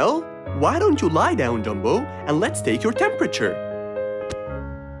 Well, why don't you lie down, Jumbo, and let's take your temperature.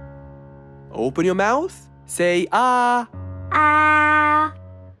 Open your mouth. Say, ah. Ah.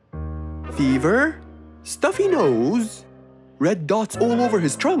 Fever, stuffy nose, red dots all over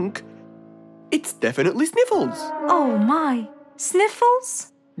his trunk. It's definitely sniffles. Oh my,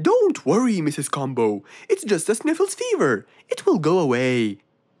 sniffles? Don't worry, Mrs. Combo. It's just a sniffles fever. It will go away.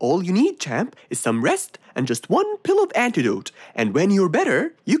 All you need, champ, is some rest and just one pill of antidote. And when you're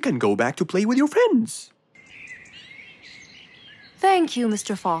better, you can go back to play with your friends. Thank you,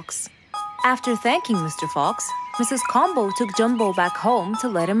 Mr. Fox. After thanking Mr. Fox, Mrs. Combo took Jumbo back home to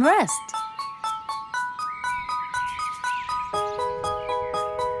let him rest.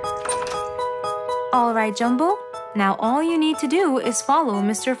 All right, Jumbo. Now all you need to do is follow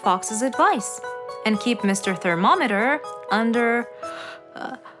Mr. Fox's advice and keep Mr. Thermometer under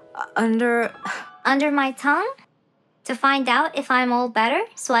my tongue? To find out if I'm all better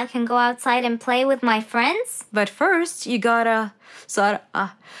so I can go outside and play with my friends? But first, you gotta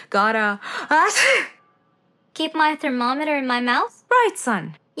Keep my thermometer in my mouth? Right,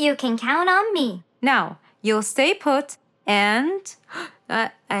 son. You can count on me. Now, you'll stay put and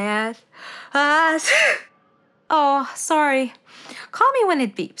oh, sorry. Call me when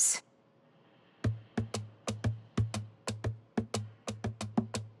it beeps.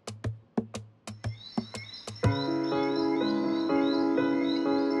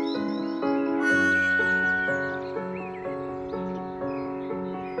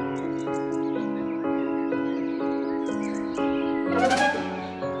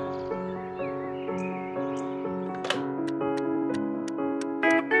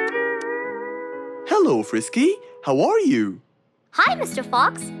 Hello, Frisky. How are you? Hi, Mr.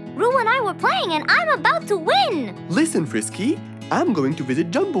 Fox. Roo and I were playing and I'm about to win. Listen, Frisky, I'm going to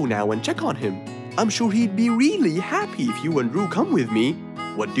visit Jumbo now and check on him. I'm sure he'd be really happy if you and Roo come with me.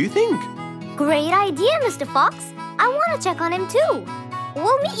 What do you think? Great idea, Mr. Fox. I want to check on him too.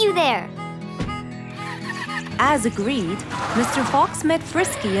 We'll meet you there. As agreed, Mr. Fox met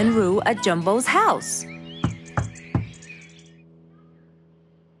Frisky and Roo at Jumbo's house.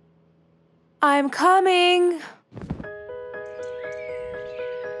 I'm coming.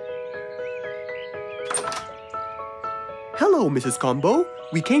 Hello, Mrs. Combo.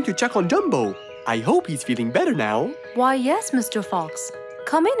 We came to check on Jumbo. I hope he's feeling better now. Why, yes, Mr. Fox.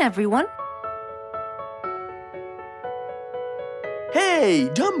 Come in, everyone.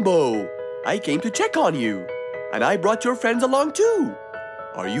 Hey, Jumbo! I came to check on you. And I brought your friends along too.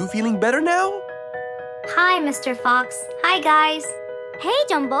 Are you feeling better now? Hi, Mr. Fox. Hi, guys. Hey,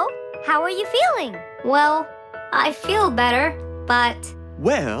 Jumbo. How are you feeling? Well, I feel better, but...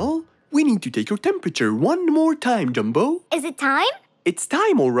 Well, we need to take your temperature one more time, Jumbo. Is it time? It's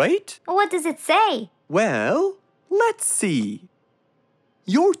time, all right? What does it say? Well, let's see.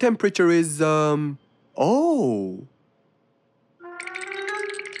 Your temperature is, oh.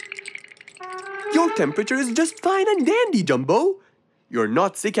 Your temperature is just fine and dandy, Jumbo. You're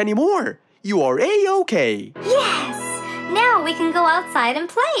not sick anymore. You are A-OK. Yes! Now we can go outside and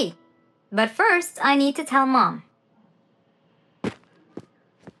play. But first, I need to tell Mom.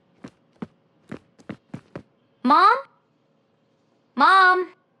 Mom?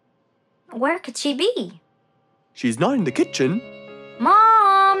 Mom? Where could she be? She's not in the kitchen.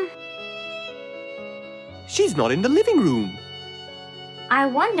 Mom? She's not in the living room. I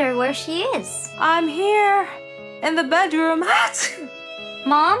wonder where she is. I'm here, in the bedroom.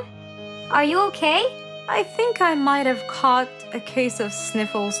 Mom? Are you okay? I think I might have caught a case of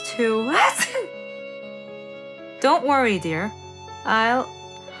sniffles too. Don't worry, dear. I'll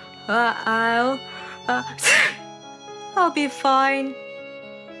be fine.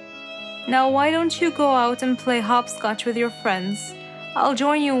 Now why don't you go out and play hopscotch with your friends? I'll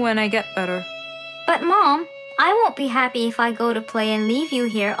join you when I get better. But Mom, I won't be happy if I go to play and leave you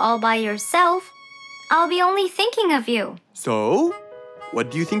here all by yourself. I'll be only thinking of you. So, what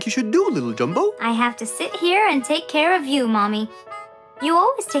do you think you should do, little Jumbo? I have to sit here and take care of you, Mommy. You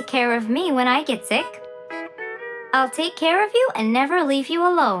always take care of me when I get sick. I'll take care of you and never leave you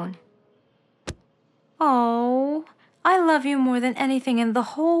alone. Oh, I love you more than anything in the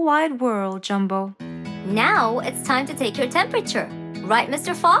whole wide world, Jumbo. Now it's time to take your temperature. Right,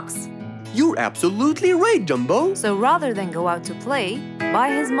 Mr. Fox? You're absolutely right, Jumbo. So rather than go out to play, by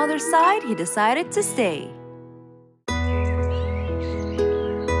his mother's side, he decided to stay.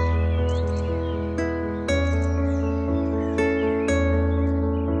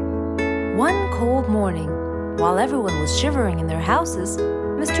 One cold morning, while everyone was shivering in their houses,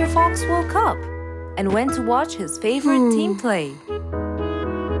 Mr. Fox woke up and went to watch his favorite team play.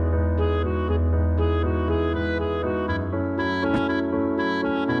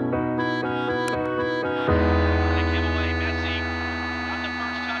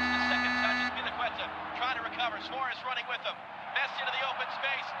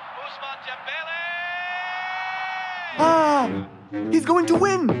 He's going to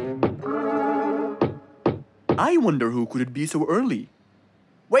win! I wonder who could it be so early?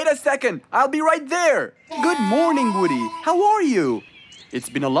 Wait a second! I'll be right there! Good morning, Woody! How are you? It's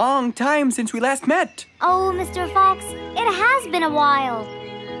been a long time since we last met. Oh, Mr. Fox, it has been a while.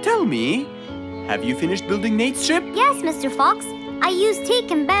 Tell me, have you finished building Nate's ship? Yes, Mr. Fox. I used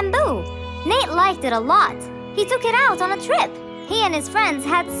teak and bamboo. Nate liked it a lot. He took it out on a trip. He and his friends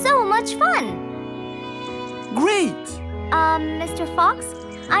had so much fun. Great! Mr. Fox,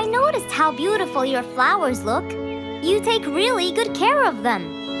 I noticed how beautiful your flowers look. You take really good care of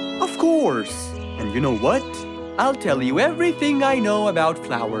them. Of course. And you know what? I'll tell you everything I know about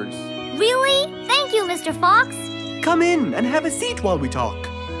flowers. Really? Thank you, Mr. Fox. Come in and have a seat while we talk.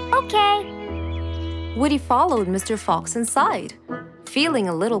 Okay. Woody followed Mr. Fox inside. Feeling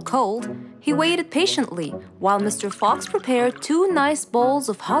a little cold, he waited patiently while Mr. Fox prepared 2 nice bowls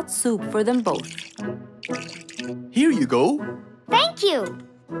of hot soup for them both. Here you go. Thank you.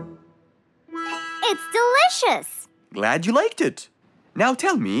 It's delicious. Glad you liked it. Now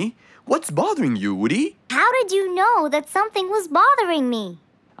tell me, what's bothering you, Woody? How did you know that something was bothering me?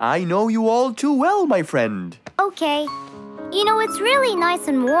 I know you all too well, my friend. Okay. You know, it's really nice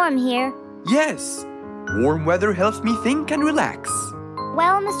and warm here. Yes, warm weather helps me think and relax.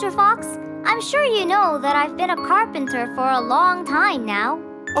 Well, Mr. Fox, I'm sure you know that I've been a carpenter for a long time now.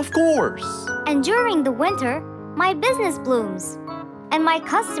 Of course. And during the winter, my business blooms. And my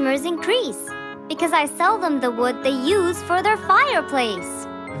customers increase because I sell them the wood they use for their fireplace.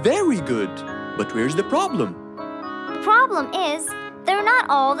 Very good. But where's the problem? The problem is, they're not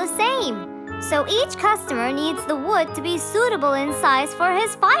all the same. So each customer needs the wood to be suitable in size for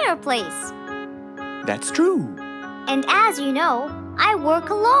his fireplace. That's true. And as you know, I work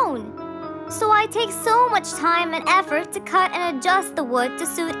alone. So I take so much time and effort to cut and adjust the wood to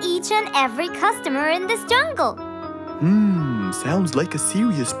suit each and every customer in this jungle. Sounds like a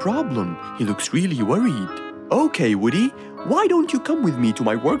serious problem. He looks really worried. Okay, Woody, why don't you come with me to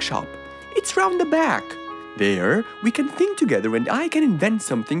my workshop? It's round the back. There, we can think together and I can invent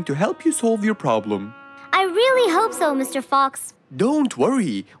something to help you solve your problem. I really hope so, Mr. Fox. Don't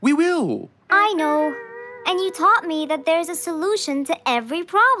worry, we will. I know. And you taught me that there's a solution to every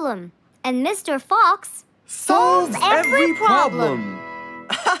problem. And Mr. Fox solves every problem.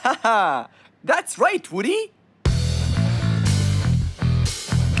 Ha ha ha! That's right, Woody.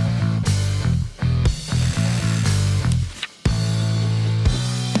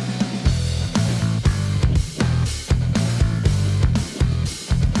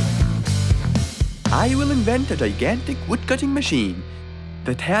 I will invent a gigantic wood-cutting machine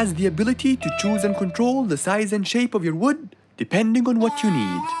that has the ability to choose and control the size and shape of your wood depending on what you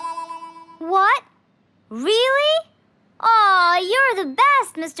need. What? Really? Aw, you're the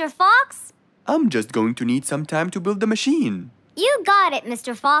best, Mr. Fox. I'm just going to need some time to build the machine. You got it,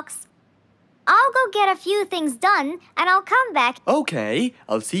 Mr. Fox. I'll go get a few things done and I'll come back. Okay,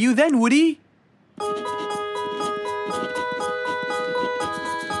 I'll see you then, Woody.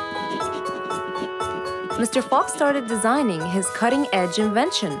 Mr. Fox started designing his cutting-edge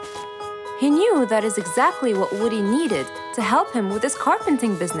invention. He knew that is exactly what Woody needed to help him with his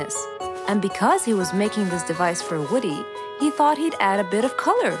carpenting business. And because he was making this device for Woody, he thought he'd add a bit of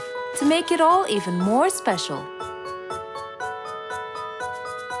color to make it all even more special.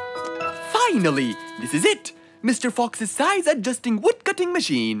 Finally, this is it! Mr. Fox's size-adjusting wood-cutting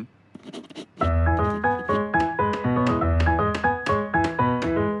machine.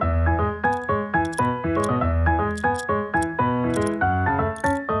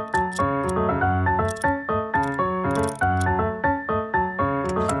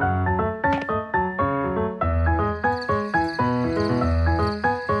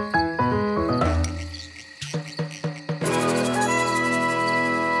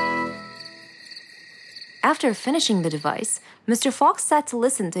 After finishing the device, Mr. Fox sat to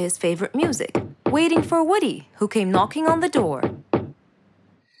listen to his favorite music, waiting for Woody, who came knocking on the door.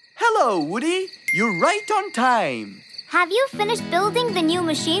 Hello, Woody. You're right on time. Have you finished building the new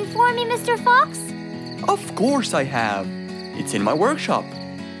machine for me, Mr. Fox? Of course I have. It's in my workshop.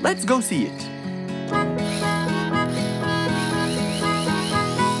 Let's go see it.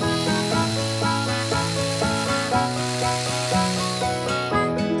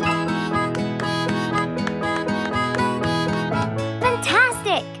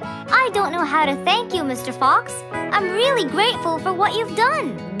 Fantastic! I don't know how to thank you, Mr. Fox. I'm really grateful for what you've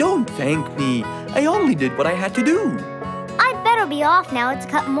done. Don't thank me. I only did what I had to do. I'd better be off now to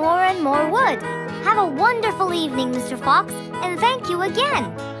cut more and more wood. Have a wonderful evening, Mr. Fox, and thank you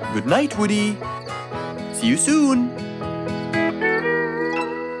again. Good night, Woody. See you soon.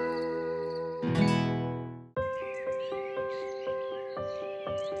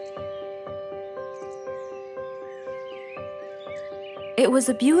 It was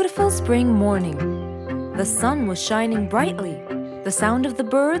a beautiful spring morning. The sun was shining brightly. The sound of the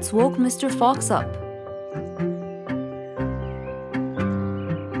birds woke Mr. Fox up.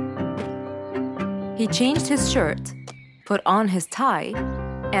 He changed his shirt, put on his tie,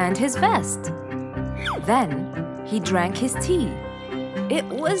 and his vest. Then he drank his tea. It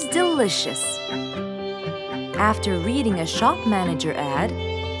was delicious. After reading a shop manager ad,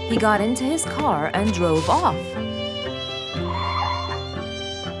 he got into his car and drove off.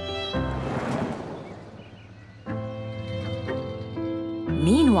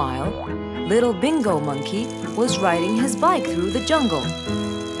 Meanwhile, little Bingo Monkey was riding his bike through the jungle.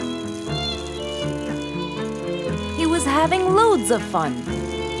 He was having loads of fun.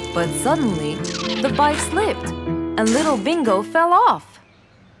 But suddenly, the bike slipped and little Bingo fell off.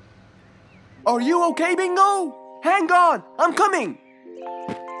 Are you okay, Bingo? Hang on, I'm coming.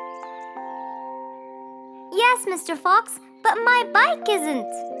 Yes, Mr. Fox, but my bike isn't.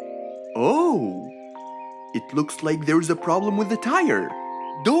 Oh, it looks like there's a problem with the tire.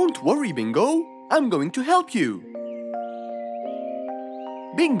 Don't worry, Bingo. I'm going to help you.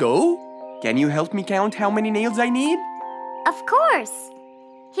 Bingo, can you help me count how many nails I need? Of course.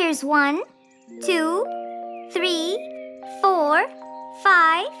 Here's 1, 2, 3, 4,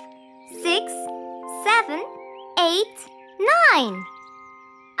 5, 6, 7, 8, 9.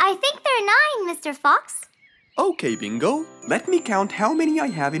 I think there are 9, Mr. Fox. Okay, Bingo. Let me count how many I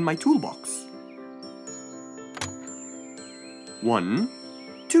have in my toolbox. 1,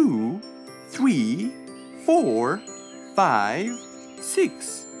 2, 3, 4, 5,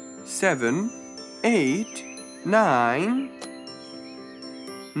 6, 7, 8, 9.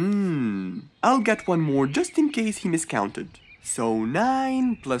 I'll get one more just in case he miscounted. So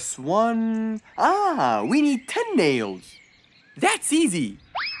 9 plus 1... we need 10 nails. That's easy.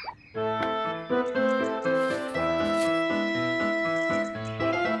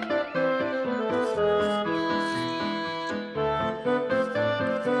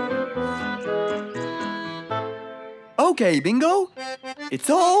 Okay, Bingo. It's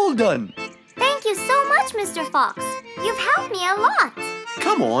all done. Thank you so much, Mr. Fox. You've helped me a lot.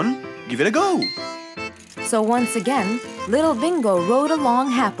 Come on, give it a go. So once again, little Bingo rode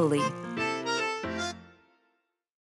along happily.